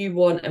that you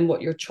want and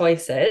what your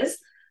choice is.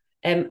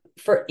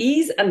 For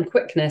ease and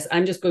quickness,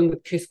 I'm just going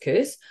with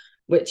couscous,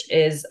 which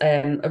is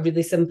a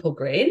really simple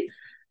grain.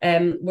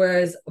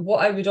 Whereas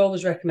what I would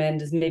always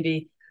recommend is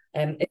maybe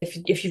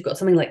if you've got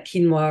something like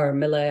quinoa or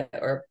millet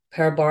or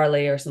pear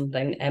barley or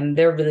something,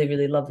 they're really,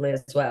 really lovely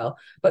as well.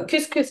 But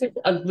couscous is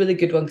a really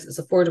good one because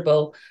it's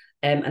affordable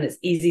and it's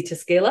easy to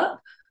scale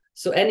up.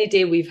 So any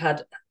day we've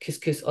had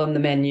couscous on the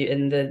menu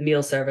in the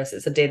meal service,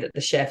 it's a day that the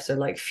chefs are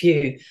like,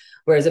 phew.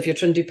 Whereas if you're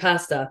trying to do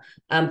pasta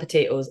and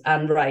potatoes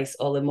and rice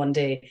all in one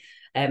day,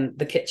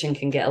 the kitchen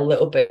can get a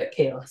little bit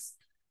chaos,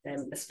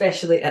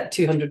 especially at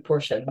 200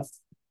 portions.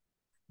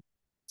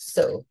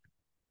 So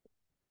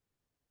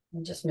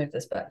I'll just move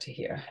this back to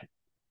here.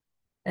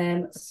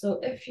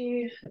 So if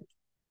you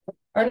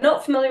are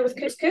not familiar with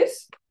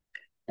couscous,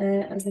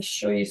 I'm going to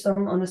show you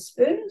some on a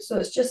spoon. So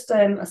it's just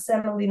a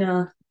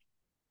semolina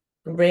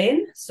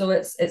grain, so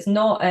it's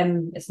not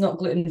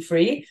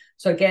gluten-free.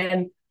 So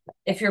again,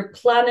 if you're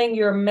planning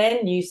your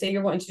menu, say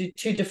you're wanting to do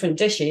 2 different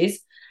dishes,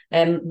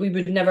 we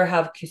would never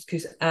have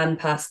couscous and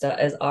pasta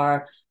as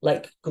our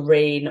like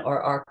grain or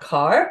our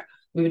carb.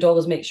 We would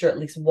always make sure at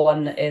least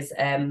one is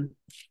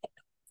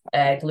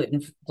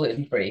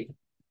gluten-free.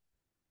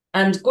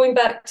 And going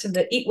back to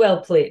the Eat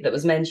Well plate that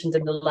was mentioned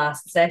in the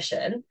last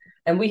session,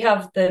 and we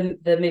have the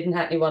Made in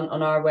Hackney one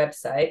on our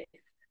website.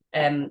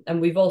 And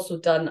we've also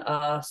done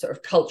a sort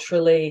of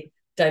culturally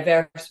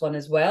diverse one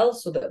as well,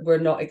 so that we're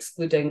not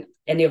excluding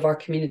any of our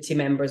community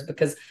members,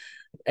 because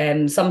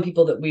some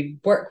people that we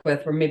work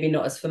with are maybe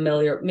not as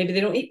familiar. Maybe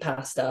they don't eat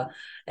pasta,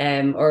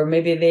 or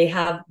maybe they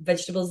have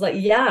vegetables like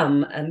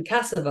yam and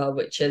cassava,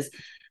 which is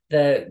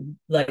the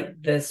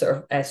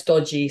sort of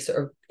stodgy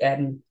sort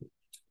of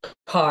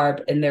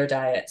carb in their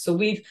diet. So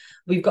we've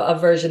got a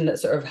version that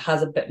sort of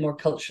has a bit more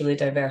culturally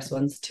diverse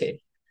ones too.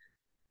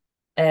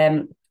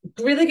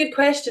 Really good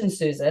question,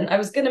 Susan. I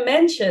was going to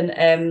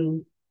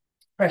mention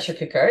pressure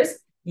cookers.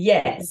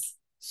 Yes.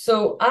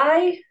 So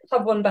I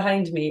have one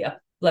behind me,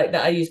 like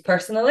that I use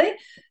personally.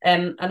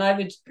 And I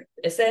would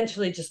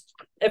essentially just,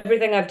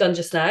 everything I've done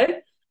just now,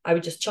 I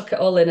would just chuck it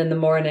all in the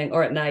morning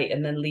or at night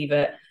and then leave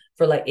it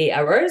for like 8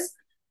 hours.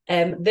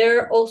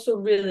 They're also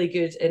really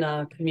good in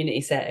a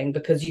community setting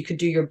because you could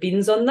do your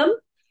beans on them.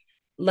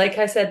 Like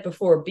I said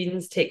before,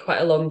 beans take quite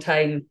a long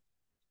time.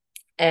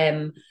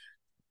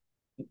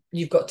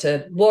 You've got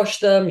to wash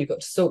them, you've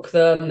got to soak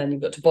them, and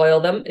you've got to boil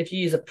them. If you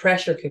use a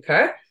pressure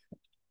cooker,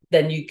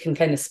 then you can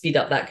kind of speed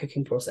up that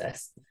cooking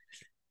process.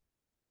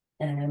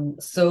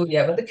 So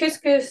yeah, with the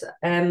couscous,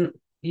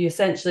 you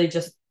essentially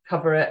just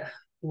cover it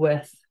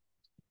with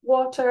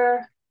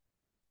water.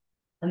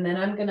 And then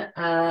I'm going to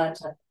add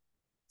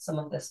some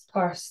of this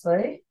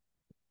parsley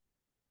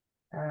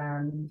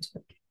and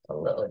a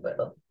little bit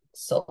of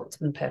salt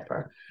and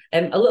pepper.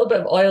 A little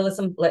bit of oil,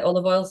 like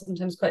olive oil,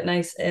 sometimes quite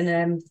nice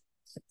in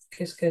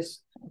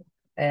couscous.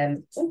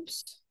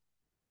 Oops.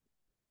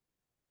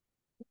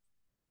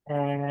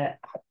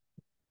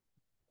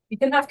 You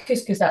can have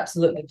couscous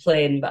absolutely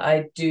plain, but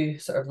I do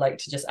sort of like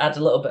to just add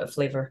a little bit of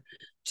flavour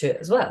to it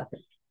as well.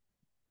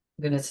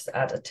 I'm going to just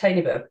add a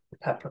tiny bit of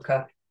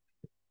paprika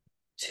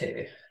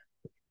too.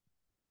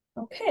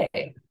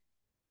 Okay.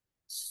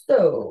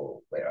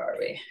 So where are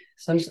we?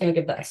 So I'm just going to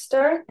give that a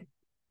stir.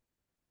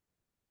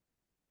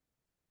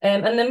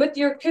 And then with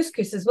your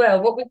couscous as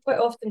well, what we quite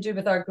often do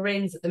with our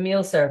grains at the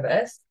meal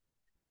service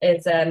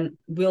is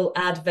we'll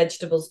add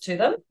vegetables to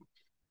them.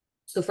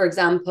 So for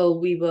example,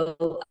 we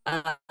will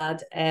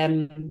add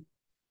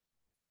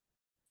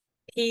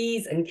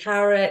peas and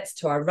carrots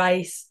to our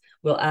rice.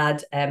 We'll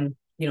add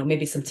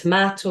maybe some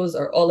tomatoes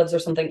or olives or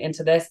something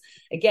into this.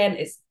 Again,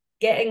 it's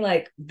getting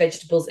like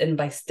vegetables in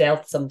by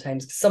stealth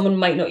sometimes. Someone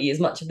might not eat as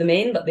much of the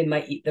main, but they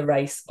might eat the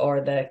rice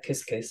or the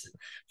couscous,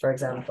 for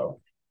example.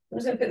 I'm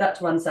just going to put that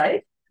to one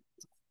side.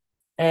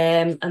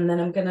 And then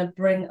I'm going to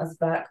bring us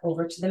back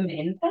over to the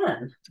main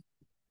pan.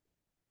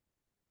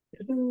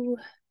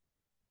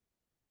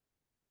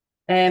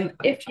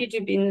 If you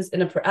do beans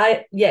in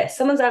a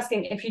someone's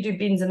asking if you do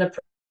beans in a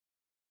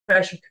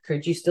pressure cooker,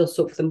 do you still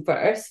soak them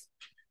first?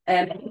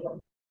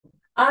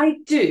 I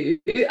do.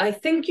 I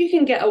think you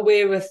can get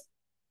away with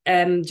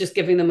just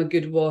giving them a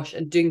good wash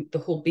and doing the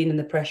whole bean in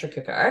the pressure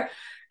cooker.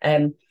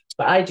 Um,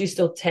 but I do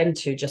still tend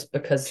to, just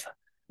because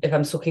if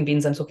I'm soaking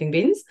beans, I'm soaking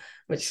beans,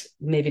 which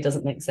maybe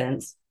doesn't make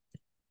sense.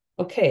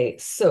 Okay,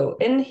 so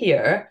in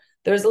here,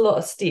 there's a lot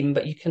of steam,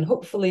 but you can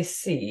hopefully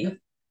see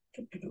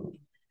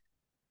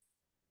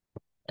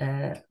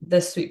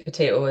this sweet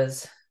potato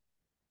is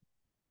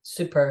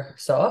super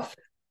soft,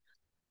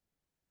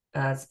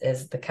 as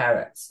is the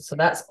carrots. So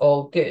that's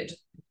all good.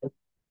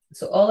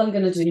 So all I'm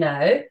going to do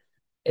now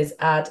is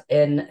add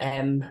in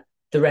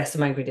the rest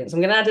of my ingredients. I'm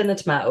going to add in the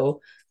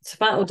tomato. The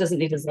tomato doesn't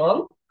need as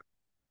long.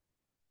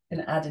 I'm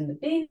going to add in the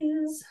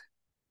beans.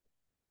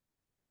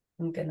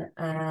 I'm going to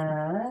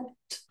add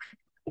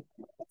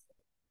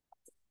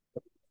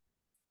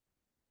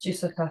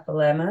juice of half a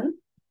lemon,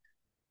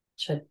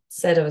 which I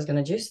said I was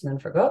going to juice and then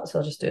forgot. So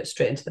I'll just do it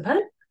straight into the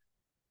pan.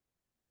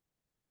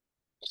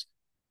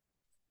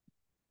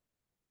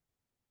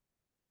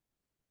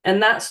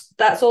 And that's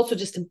also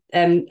just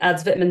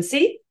adds vitamin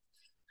C,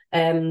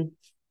 and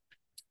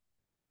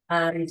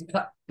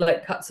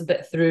cuts a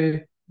bit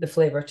through the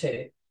flavor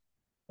too.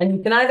 And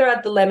you can either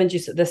add the lemon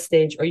juice at this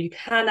stage, or you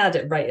can add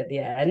it right at the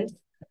end.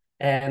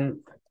 It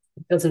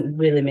doesn't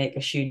really make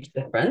a huge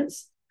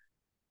difference.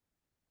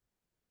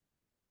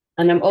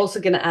 And I'm also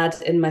going to add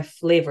in my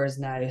flavors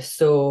now.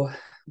 So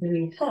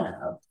we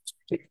have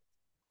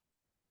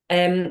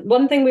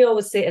one thing we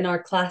always say in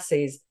our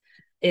classes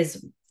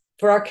is,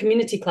 for our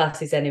community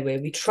classes anyway,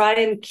 we try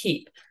and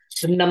keep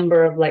the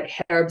number of like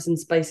herbs and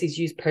spices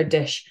used per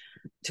dish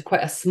to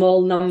quite a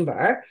small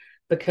number,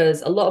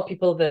 because a lot of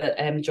people that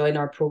join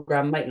our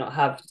program might not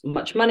have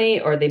much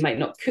money, or they might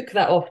not cook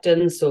that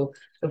often. So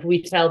if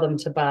we tell them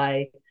to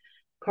buy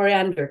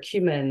coriander,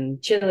 cumin,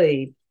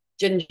 chili,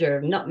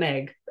 ginger,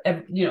 nutmeg,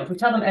 if we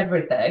tell them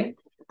everything,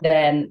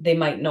 then they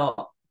might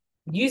not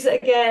use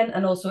it again.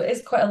 And also, it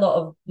is quite a lot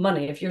of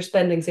money if you're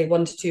spending, say,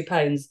 £1 to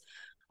 £2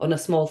 on a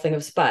small thing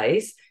of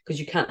spice, because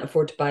you can't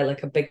afford to buy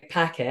like a big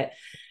packet.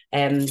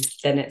 Then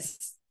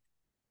it's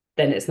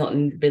not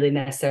really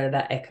necessarily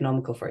that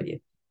economical for you.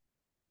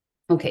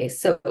 Okay,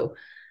 so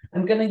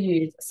I'm going to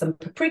use some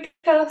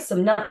paprika,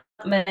 some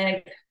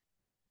nutmeg,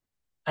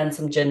 and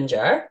some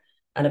ginger,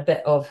 and a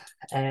bit of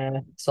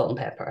salt and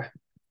pepper.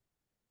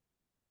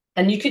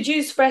 And you could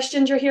use fresh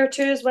ginger here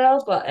too as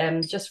well, but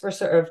just for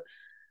sort of,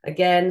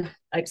 again,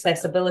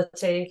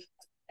 accessibility,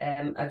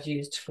 I've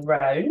used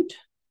ground.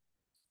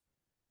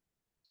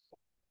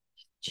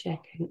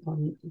 Checking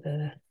on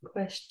the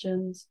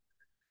questions.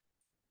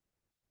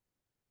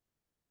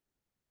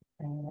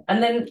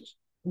 And then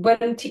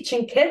when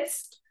teaching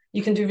kids,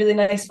 you can do really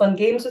nice fun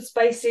games with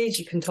spices.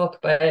 You can talk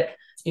about,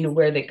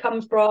 where they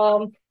come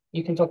from.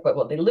 You can talk about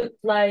what they look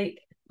like.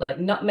 Like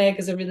nutmeg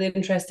is a really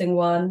interesting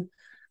one.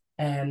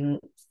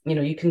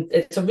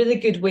 It's a really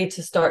good way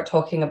to start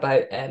talking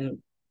about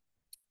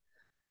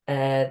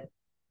the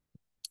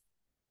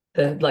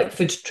like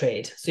food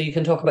trade. So you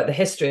can talk about the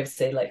history of,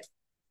 say, like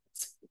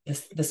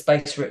the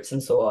spice routes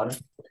and so on,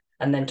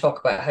 and then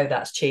talk about how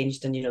that's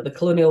changed in the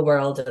colonial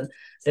world and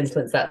the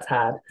influence that's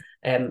had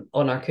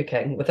on our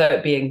cooking,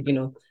 without being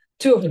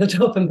too over the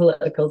top and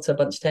political to a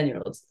bunch of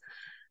 10-year-olds.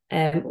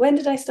 When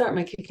did I start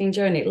my cooking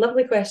journey?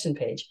 Lovely question,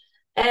 Paige.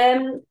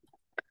 I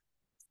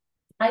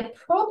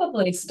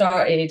probably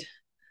started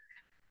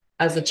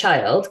as a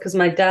child, because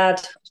my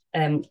dad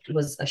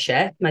was a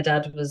chef. My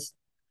dad was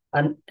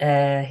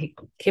he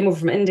came over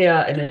from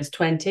India in his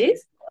 20s,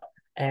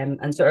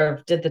 and sort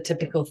of did the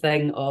typical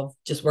thing of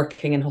just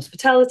working in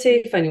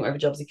hospitality, finding whatever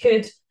jobs he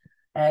could.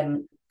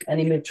 And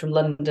he moved from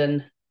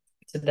London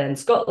to then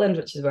Scotland,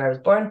 which is where I was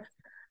born.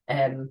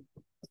 And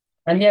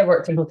yeah,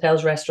 worked in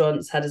hotels,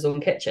 restaurants, had his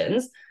own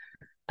kitchens.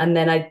 And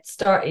then I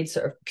started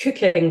sort of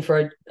cooking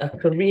for a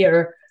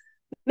career,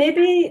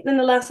 maybe in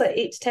the last like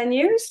 8 to 10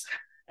 years,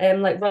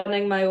 like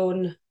running my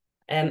own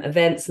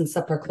events and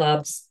supper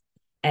clubs,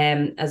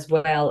 as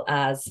well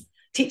as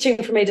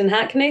teaching for Made in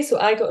Hackney. So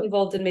I got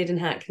involved in Made in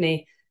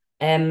Hackney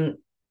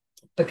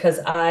because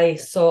I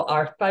saw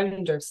our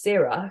founder,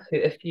 Sarah, who,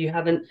 if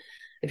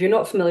you're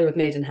not familiar with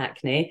Made in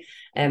Hackney,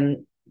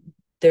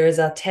 there is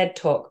a TED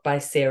talk by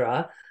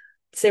Sarah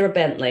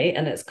Bentley,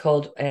 and it's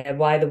called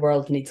Why the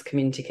World Needs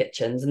Community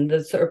Kitchens, and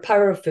the sort of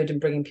power of food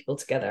and bringing people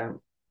together.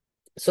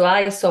 So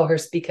I saw her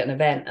speak at an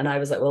event, and I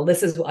was like, well,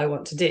 this is what I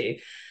want to do.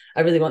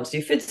 I really want to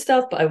do food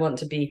stuff, but I want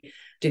to be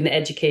doing the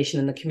education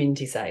and the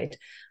community side.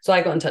 So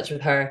I got in touch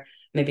with her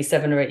maybe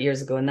 7 or 8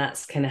 years ago, and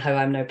that's kind of how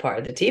I'm now part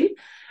of the team.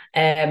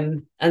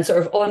 And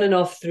sort of on and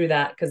off through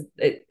that, because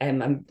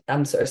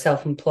I'm sort of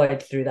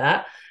self-employed through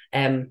that.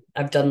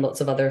 I've done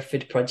lots of other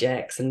food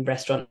projects and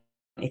restaurant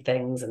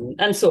things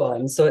and so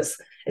on. So it's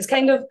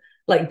kind of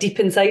like deep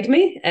inside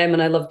me,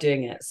 and I love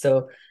doing it.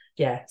 So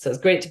yeah, so it's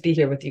great to be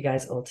here with you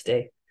guys all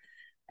today.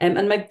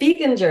 And my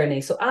vegan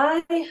journey. So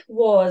I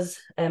was,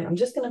 I'm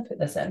just going to put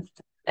this in.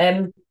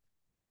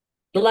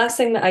 The last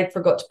thing that I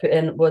forgot to put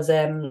in was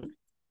a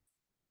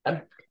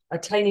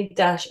tiny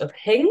dash of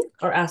hing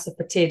or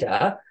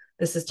asafoetida.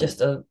 This is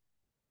just I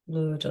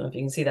don't know if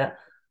you can see that.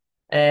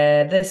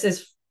 This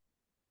is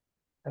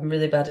I'm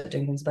really bad at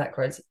doing things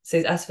backwards. It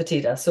says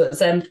asafoetida. So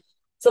it's a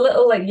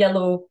little like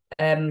yellow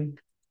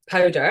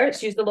powder.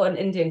 It's used a lot in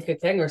Indian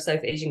cooking or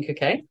South Asian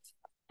cooking.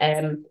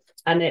 And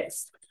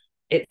it's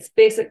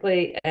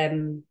basically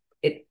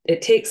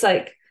it takes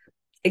like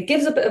it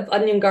gives a bit of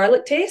onion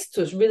garlic taste,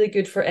 so it's really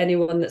good for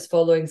anyone that's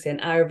following, say, an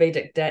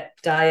Ayurvedic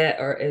diet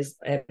or is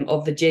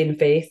of the Jain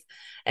faith.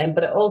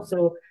 But it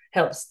also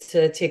helps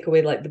to take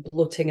away like the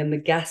bloating and the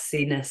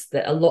gassiness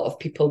that a lot of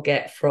people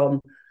get from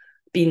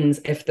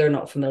beans if they're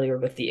not familiar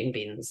with eating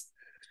beans.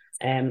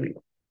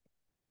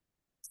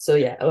 So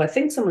yeah. Oh, I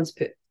think someone's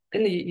put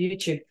in the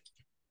YouTube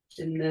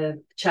in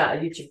the chat a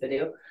YouTube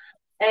video.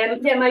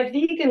 Yeah, my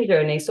vegan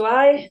journey. So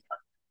I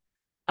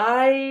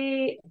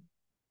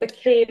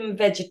became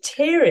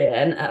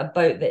vegetarian at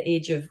about the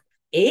age of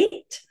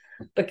 8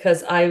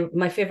 because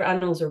my favorite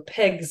animals were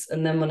pigs,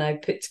 and then when I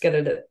put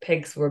together that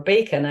pigs were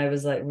bacon, I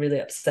was like really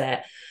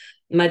upset.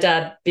 My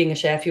dad, being a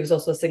chef, he was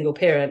also a single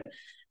parent.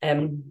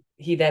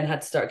 He then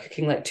had to start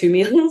cooking like 2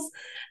 meals,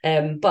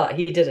 but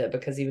he did it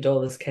because he would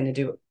always kind of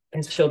do what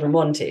his children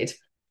wanted.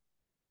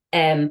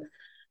 And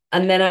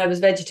then I was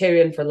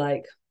vegetarian for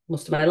like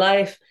most of my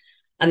life,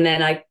 and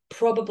then I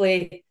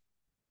probably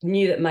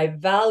knew that my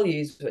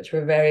values, which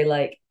were very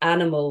like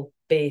animal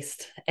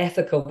based,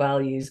 ethical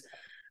values,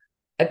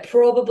 I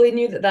probably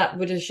knew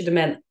that should have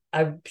meant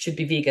I should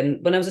be vegan.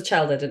 When I was a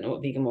child, I didn't know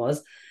what vegan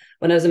was.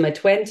 When I was in my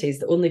 20s,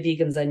 the only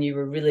vegans I knew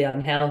were really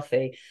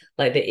unhealthy.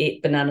 Like they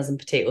ate bananas and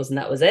potatoes, and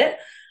that was it.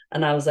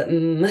 And I was like,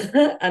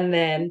 And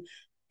then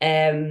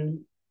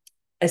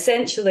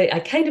essentially, I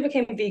kind of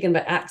became vegan by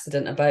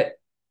accident about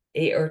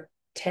 8 or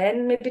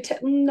 10, maybe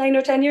 9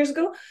 or 10 years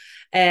ago.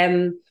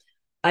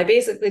 I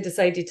basically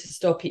decided to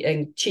stop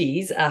eating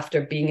cheese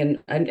after being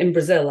in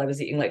Brazil. I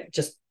was eating like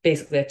just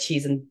basically a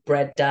cheese and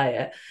bread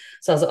diet.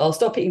 So I was like, I'll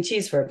stop eating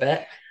cheese for a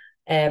bit.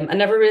 I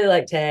never really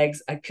liked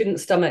eggs. I couldn't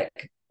stomach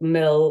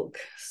milk.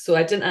 So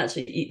I didn't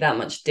actually eat that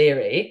much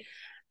dairy.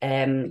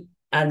 And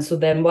so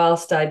then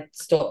whilst I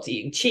stopped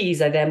eating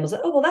cheese, I then was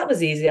like, oh, well, that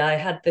was easy. I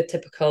had the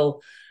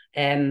typical,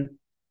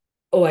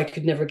 oh, I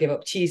could never give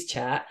up cheese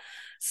chat.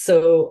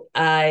 So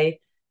I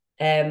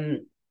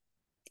then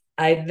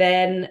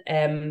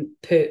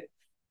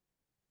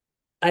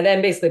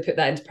basically put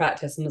that into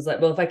practice and was like,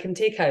 well, if I can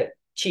take out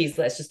cheese,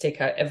 let's just take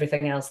out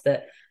everything else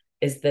that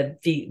is the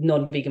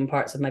non-vegan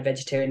parts of my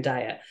vegetarian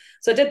diet.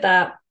 So I did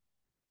that.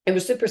 It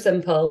was super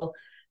simple.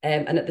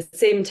 And at the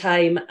same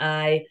time,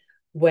 I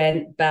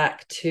went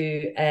back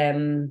to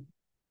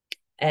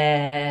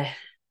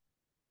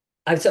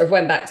I sort of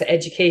went back to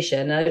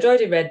education. I'd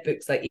already read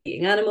books like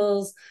Eating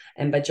Animals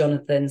and by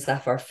Jonathan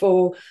Safar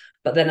Foer,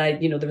 but then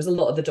there was a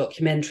lot of the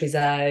documentaries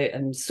out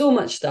and so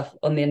much stuff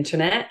on the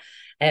internet.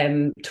 I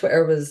knew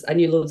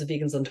loads of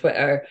vegans on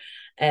Twitter.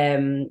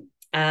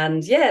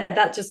 And yeah,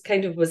 that just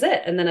kind of was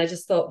it. And then I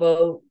just thought,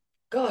 well,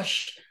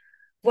 gosh,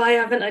 why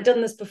haven't I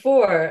done this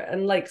before?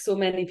 And like so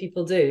many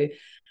people do.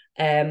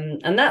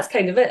 And that's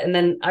kind of it. And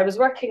then I was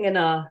working in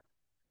a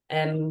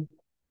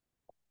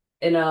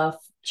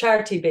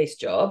charity-based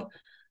job,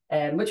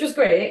 which was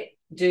great,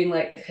 doing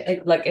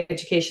like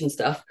education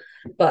stuff.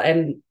 But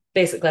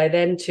basically, I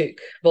then took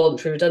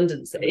voluntary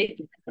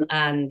redundancy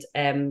and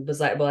was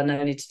like, well, I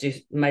now need to do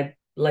my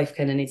life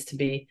kind of needs to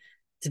be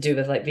to do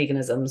with like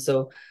veganism.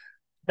 So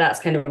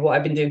that's kind of what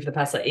I've been doing for the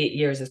past like 8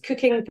 years is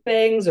cooking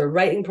things or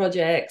writing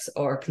projects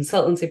or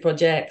consultancy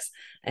projects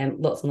and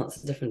lots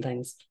of different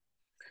things.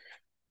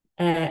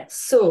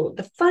 So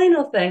the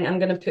final thing I'm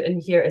going to put in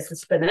here is the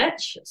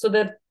spinach. So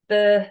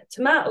the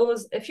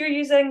tomatoes, if you're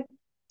using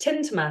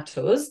tin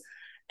tomatoes,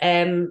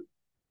 they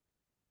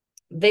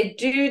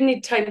do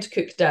need time to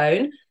cook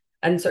down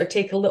and sort of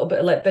take a little bit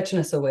of like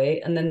bitterness away.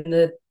 And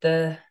then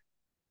the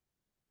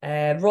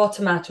raw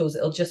tomatoes,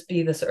 it'll just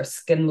be the sort of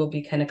skin will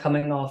be kind of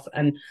coming off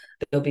and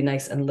they'll be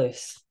nice and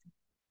loose.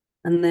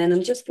 And then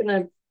I'm just going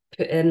to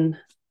put in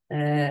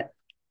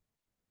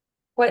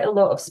quite a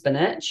lot of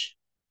spinach.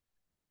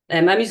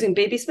 I'm using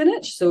baby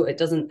spinach, so it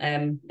doesn't,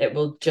 it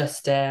will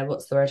just,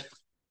 what's the word?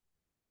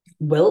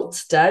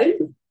 Wilt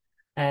down.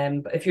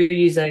 But if you're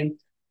using,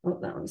 oh,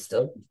 that one's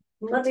still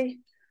muddy.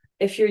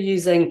 If you're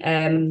using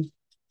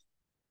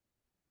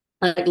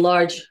like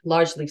large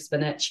leaf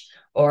spinach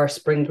or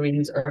spring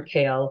greens or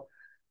kale,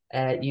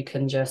 you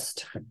can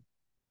just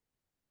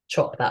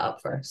chop that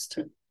up first.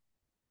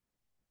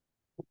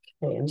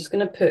 Okay, I'm just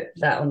going to put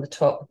that on the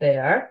top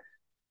there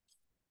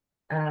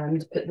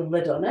and put the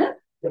lid on it.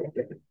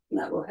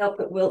 That will help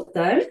it wilt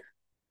down.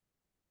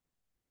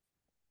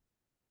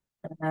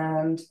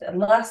 And the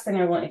last thing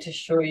I wanted to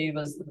show you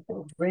was the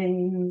little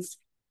grains.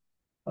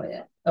 Oh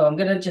yeah. Oh, I'm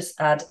going to just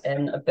add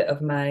in a bit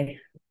of my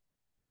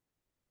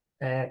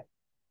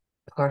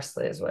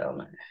parsley as well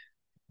now.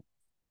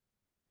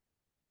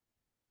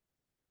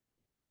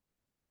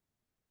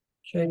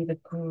 Show you the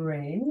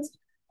grains,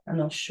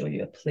 and I'll show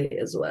you a plate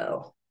as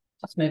well.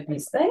 Just move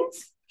these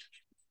things.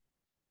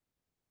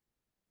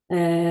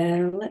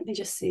 And let me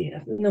just see. I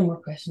have no more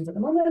questions at the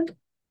moment.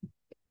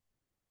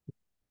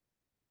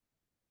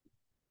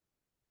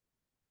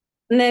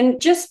 And then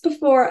just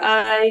before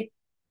I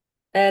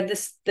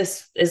This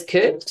is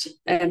cooked.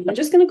 I'm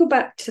just going to go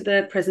back to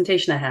the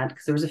presentation I had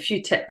because there was a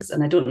few tips,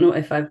 and I don't know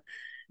if I've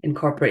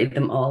incorporated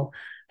them all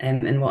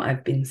in what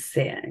I've been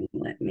saying.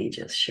 Let me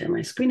just share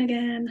my screen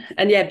again.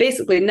 And yeah,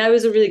 basically now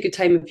is a really good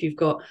time if you've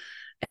got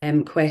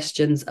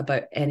questions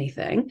about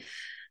anything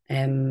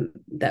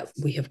that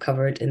we have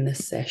covered in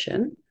this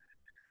session.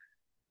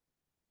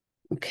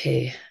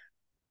 Okay.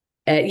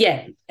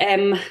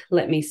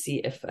 Let me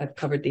see if I've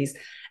covered these.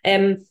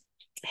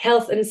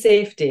 Health and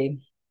safety.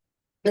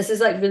 This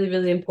is like really,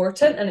 really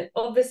important, and it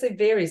obviously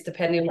varies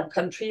depending on what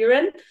country you're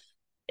in.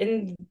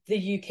 In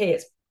the UK,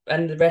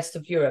 and the rest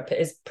of Europe, it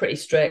is pretty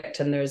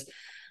strict, and there's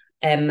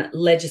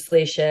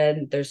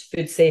legislation, there's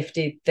food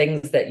safety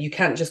things that you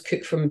can't just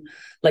cook from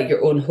like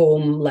your own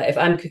home. Like if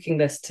I'm cooking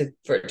this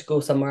for it to go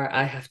somewhere,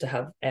 I have to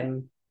have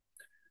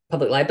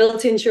public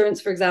liability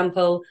insurance, for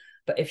example.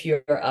 But if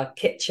you're a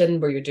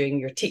kitchen where you're doing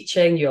your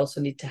teaching, you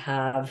also need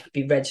to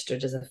be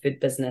registered as a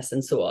food business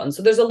and so on.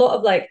 So there's a lot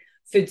of like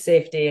food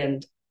safety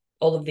and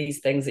all of these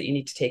things that you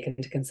need to take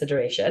into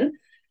consideration.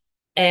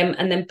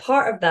 And then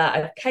part of that,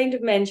 I've kind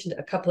of mentioned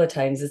a couple of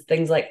times, is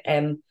things like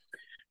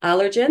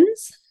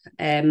allergens,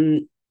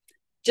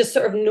 just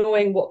sort of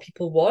knowing what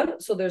people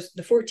want. So there's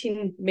the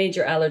 14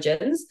 major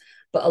allergens,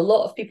 but a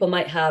lot of people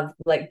might have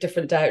like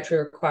different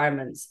dietary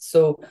requirements.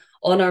 So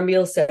on our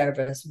meal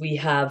service, we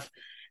have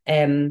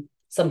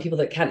some people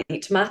that can't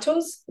eat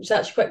tomatoes, which is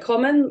actually quite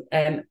common,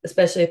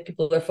 especially if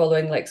people are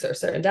following like sort of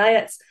certain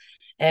diets,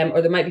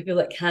 or there might be people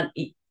that can't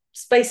eat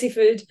spicy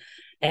food,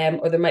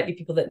 or there might be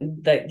people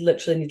that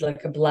literally need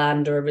like a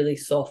bland or a really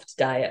soft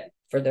diet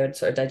for their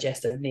sort of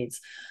digestive needs.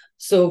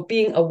 So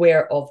being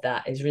aware of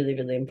that is really,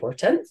 really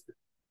important.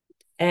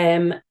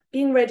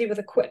 Being ready with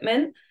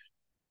equipment.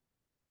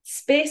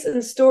 Space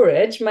and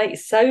storage might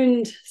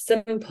sound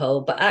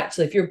simple, but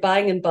actually if you're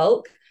buying in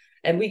bulk,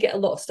 and we get a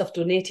lot of stuff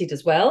donated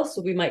as well.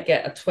 So we might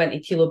get a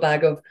 20-kilo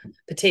bag of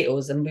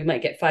potatoes and we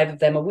might get 5 of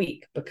them a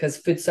week, because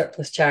food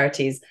surplus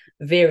charities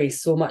vary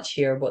so much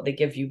here what they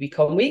give you week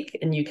on week,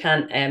 and you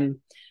can't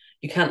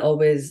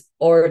always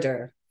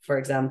order, for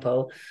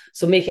example.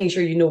 So making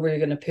sure you know where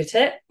you're going to put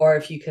it, or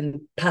if you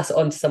can pass it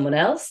on to someone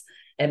else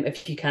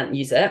if you can't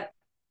use it,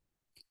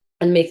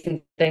 and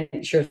making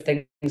sure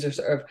things are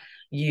sort of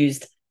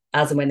used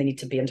as and when they need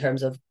to be in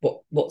terms of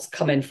what's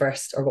coming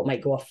first or what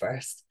might go off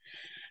first.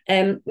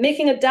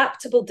 Making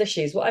adaptable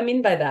dishes. What I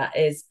mean by that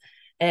is,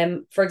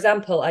 for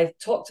example, I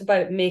talked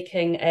about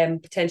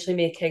potentially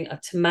making a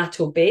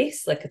tomato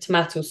base, like a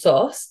tomato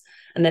sauce,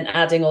 and then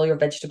adding all your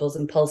vegetables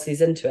and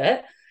pulses into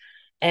it.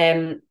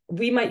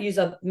 We might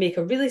make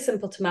a really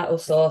simple tomato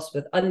sauce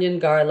with onion,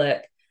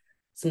 garlic,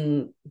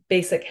 some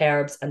basic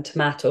herbs and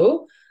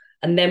tomato.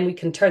 And then we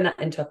can turn that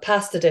into a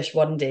pasta dish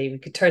one day. We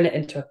could turn it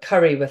into a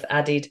curry with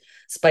added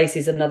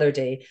spices another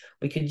day.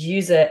 We could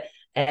use it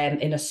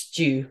in a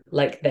stew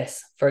like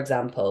this, for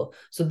example.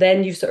 So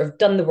then you've sort of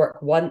done the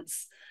work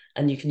once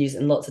and you can use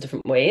it in lots of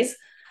different ways.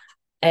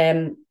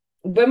 When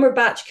we're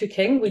batch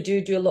cooking, we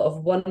do a lot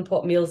of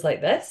one-pot meals like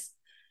this,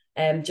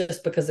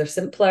 just because they're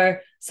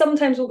simpler.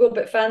 Sometimes we'll go a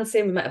bit fancy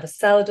and we might have a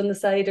salad on the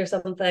side or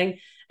something,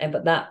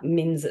 but that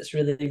means it's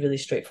really, really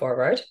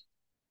straightforward.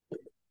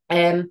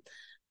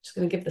 Just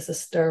going to give this a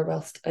stir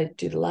whilst I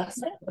do the last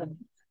step.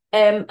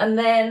 And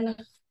then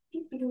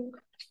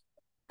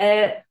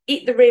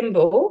eat the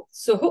rainbow.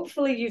 So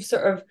hopefully you've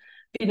sort of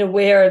been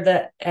aware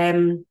that,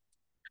 in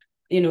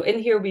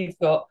here we've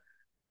got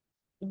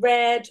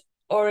red,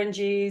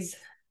 oranges,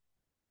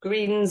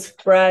 greens,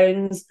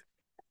 browns,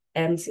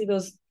 and see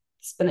those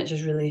spinach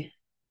is really,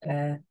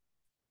 really,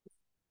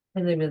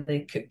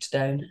 really cooked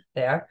down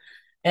there.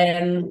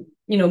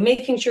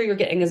 Making sure you're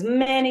getting as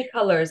many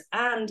colors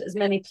and as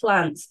many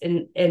plants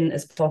in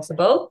as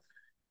possible.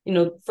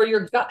 For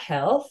your gut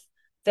health,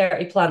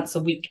 30 plants a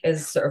week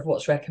is sort of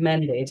what's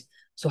recommended.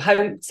 So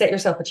set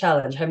yourself a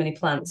challenge. How many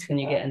plants can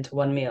you get into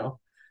one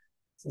meal?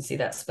 So you see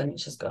that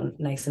spinach has gone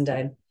nice and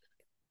down.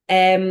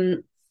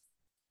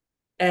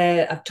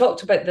 I've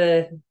talked about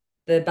the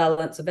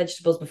balance of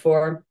vegetables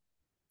before.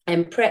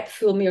 Prep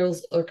full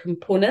meals or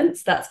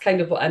components. That's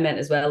kind of what I meant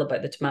as well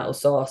about the tomato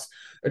sauce,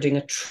 or doing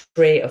a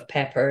tray of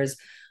peppers,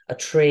 a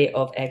tray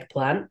of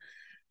eggplant.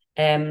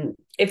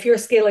 If you're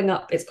scaling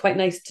up, it's quite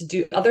nice to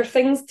do other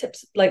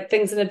tips like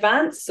things in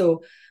advance.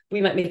 So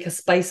we might make a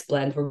spice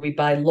blend where we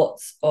buy we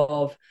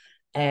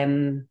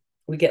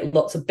get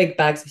lots of big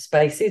bags of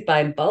spices,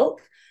 buy in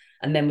bulk,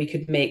 and then we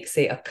could make,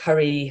 say, a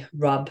curry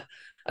rub,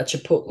 a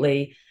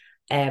chipotle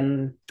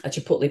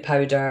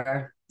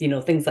powder,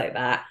 things like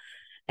that.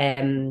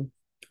 And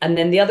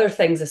then the other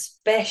things,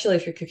 especially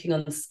if you're cooking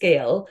on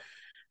scale,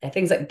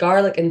 things like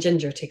garlic and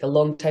ginger take a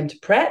long time to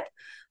prep.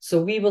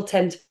 So we will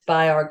tend to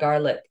buy our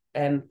garlic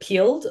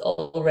peeled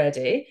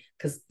already,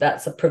 because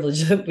that's a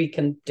privilege that we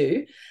can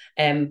do.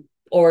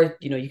 Or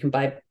you can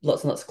buy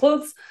lots and lots of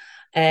cloves,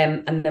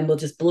 and then we'll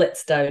just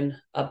blitz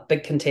down a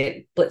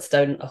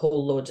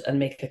whole load and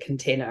make a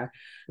container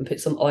and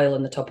put some oil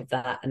on the top of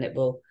that, and it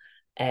will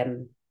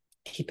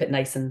keep it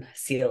nice and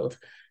sealed.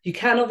 You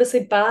can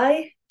obviously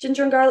buy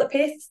ginger and garlic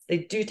paste. They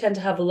do tend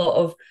to have a lot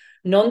of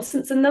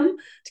nonsense in them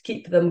to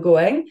keep them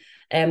going.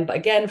 But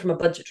again, from a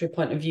budgetary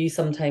point of view,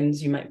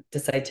 sometimes you might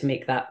decide to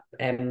make that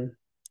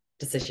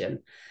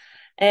decision.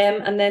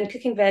 And then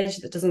cooking veg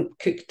that doesn't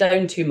cook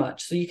down too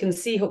much. So you can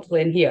see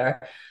hopefully in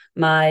here,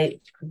 my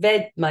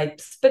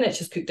spinach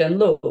has cooked down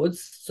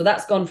loads. So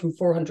that's gone from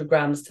 400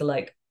 grams to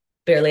like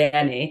barely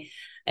any.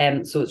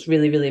 So it's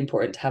really, really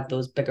important to have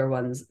those bigger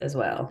ones as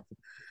well.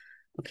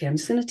 Okay, I'm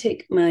just going to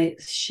take my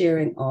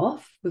sharing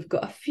off. We've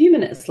got a few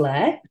minutes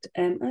left.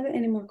 Are there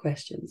any more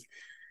questions?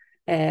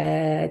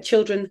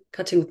 Children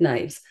cutting with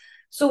knives.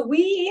 So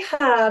we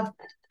have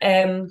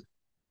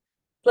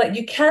like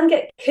you can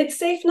get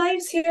kid-safe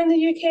knives here in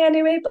the UK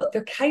anyway, but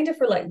they're kind of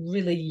for like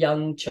really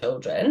young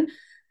children.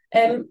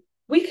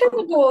 We kind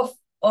of go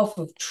off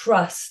of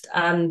trust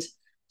and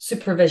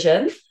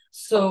supervision.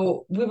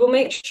 So we will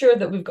make sure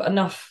that we've got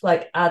enough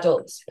like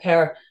adults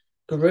per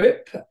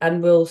group,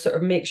 and we'll sort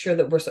of make sure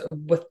that we're sort of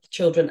with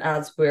children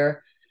as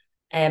we're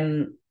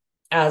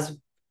as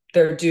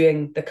they're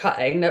doing the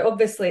cutting. Now,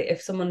 obviously,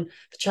 if the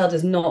child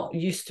is not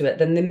used to it,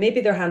 then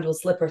maybe their hand will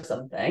slip or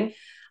something.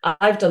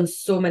 I've done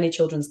so many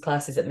children's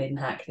classes at Made in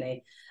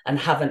Hackney and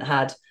haven't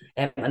had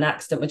an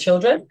accident with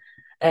children.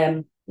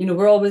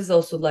 We're always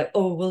also like,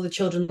 oh, will the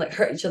children like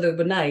hurt each other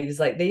with knives?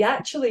 Like they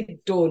actually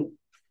don't.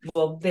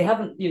 Well, they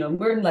haven't,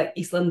 we're in like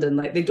East London,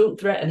 like they don't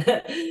threaten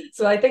it.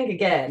 So I think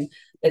again,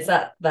 it's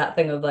that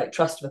thing of like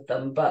trust with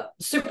them, but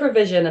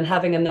supervision and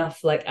having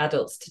enough like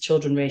adults to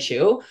children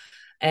ratio,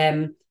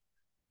 and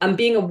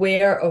being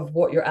aware of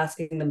what you're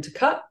asking them to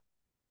cut.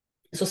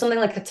 So something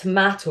like a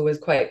tomato is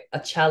quite a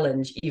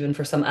challenge even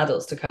for some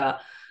adults to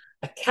cut.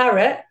 A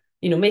carrot,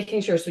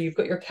 making sure, so you've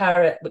got your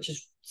carrot, which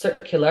is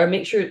circular,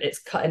 make sure it's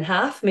cut in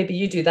half. Maybe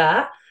you do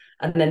that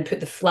and then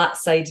put the flat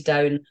side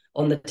down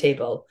on the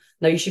table.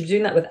 Now you should be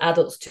doing that with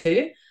adults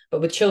too,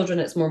 but with children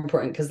it's more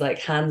important because like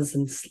hands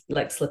and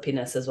like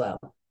slippiness as well.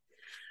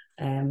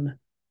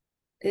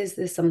 Is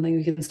this something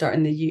we can start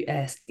in the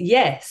US?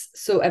 Yes.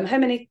 So how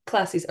many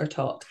classes are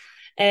taught?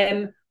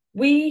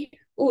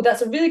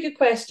 That's a really good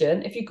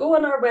question. If you go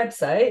on our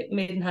website,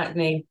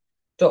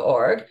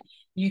 madeinhackney.org,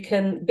 you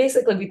can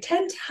we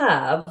tend to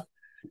have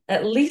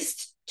at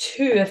least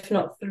 2, if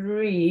not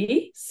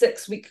 3,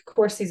 6-week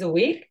courses a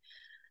week.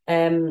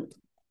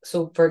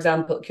 So for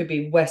example, it could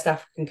be West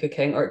African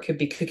cooking, or it could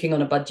be cooking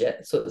on a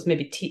budget. So it's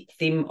maybe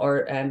theme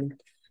or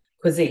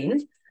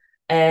cuisine.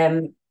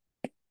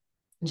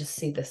 Just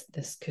see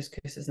this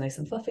couscous is nice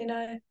and fluffy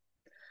now.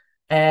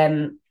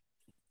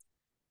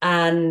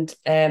 And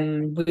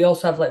we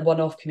also have like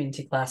one-off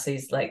community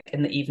classes like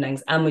in the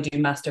evenings, and we do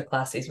master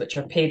classes which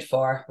are paid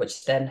for,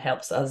 which then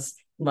helps us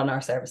run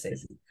our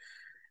services.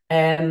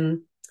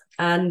 And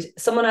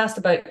someone asked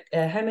about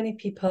how many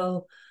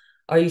people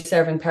are you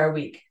serving per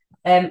week?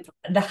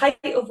 The height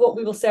of what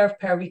we will serve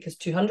per week is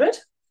 200,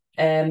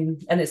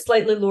 and it's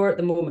slightly lower at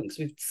the moment because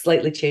we've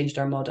slightly changed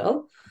our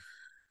model.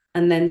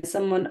 And then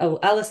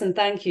Alison,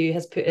 thank you,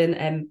 has put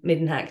in Made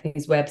in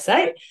Hackney's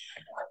website.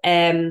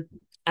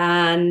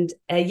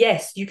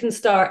 Yes, you can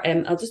start.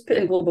 I'll just put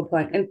in Global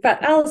Plant. In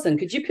fact, Alison,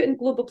 could you put in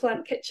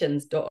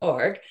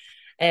globalplantkitchens.org?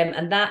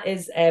 And that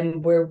is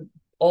where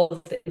all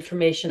of the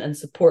information and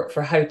support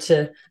for how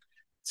to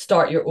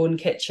start your own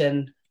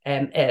kitchen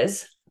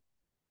is.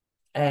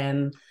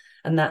 And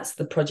that's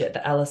the project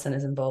that Alison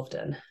is involved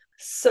in.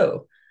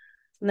 So,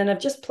 and then I've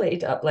just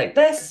plated up like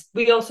this.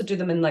 We also do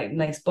them in like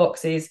nice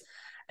boxes.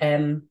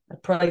 I'd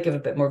probably give a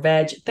bit more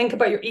veg. Think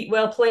about your eat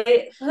well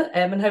plate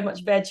and how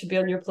much veg should be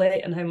on your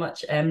plate and how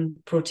much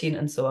protein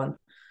and so on.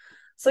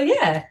 So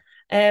yeah,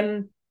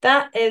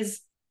 that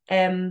is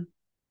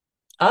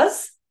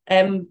us,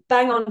 bang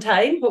on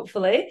time,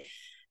 hopefully.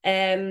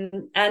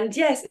 And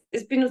yes,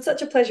 it's been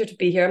such a pleasure to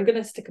be here. I'm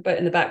going to stick about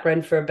in the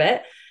background for a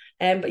bit.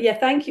 But yeah,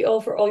 thank you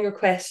all for all your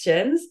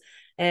questions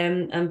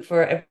and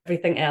for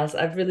everything else.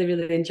 I've really,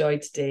 really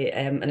enjoyed today.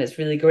 And it's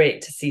really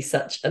great to see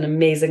such an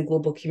amazing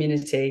global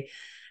community.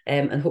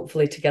 And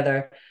hopefully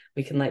together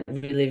we can like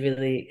really,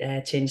 really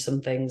change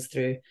some things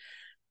through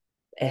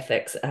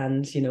ethics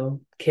and,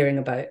 caring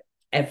about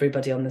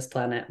everybody on this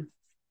planet.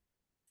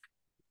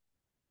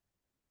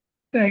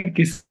 Thank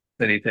you,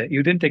 Sarita.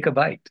 You didn't take a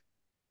bite.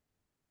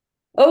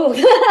 Oh,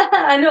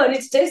 I know. I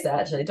need to taste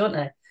that actually, don't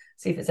I?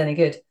 See if it's any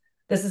good.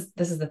 This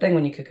is the thing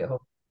when you cook at home.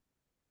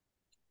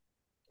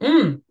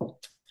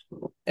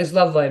 It's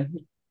lovely.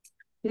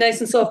 Nice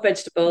and soft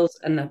vegetables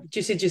and a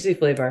juicy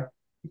flavor.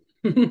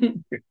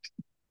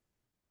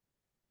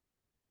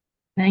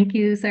 Thank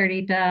you,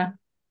 Sarita.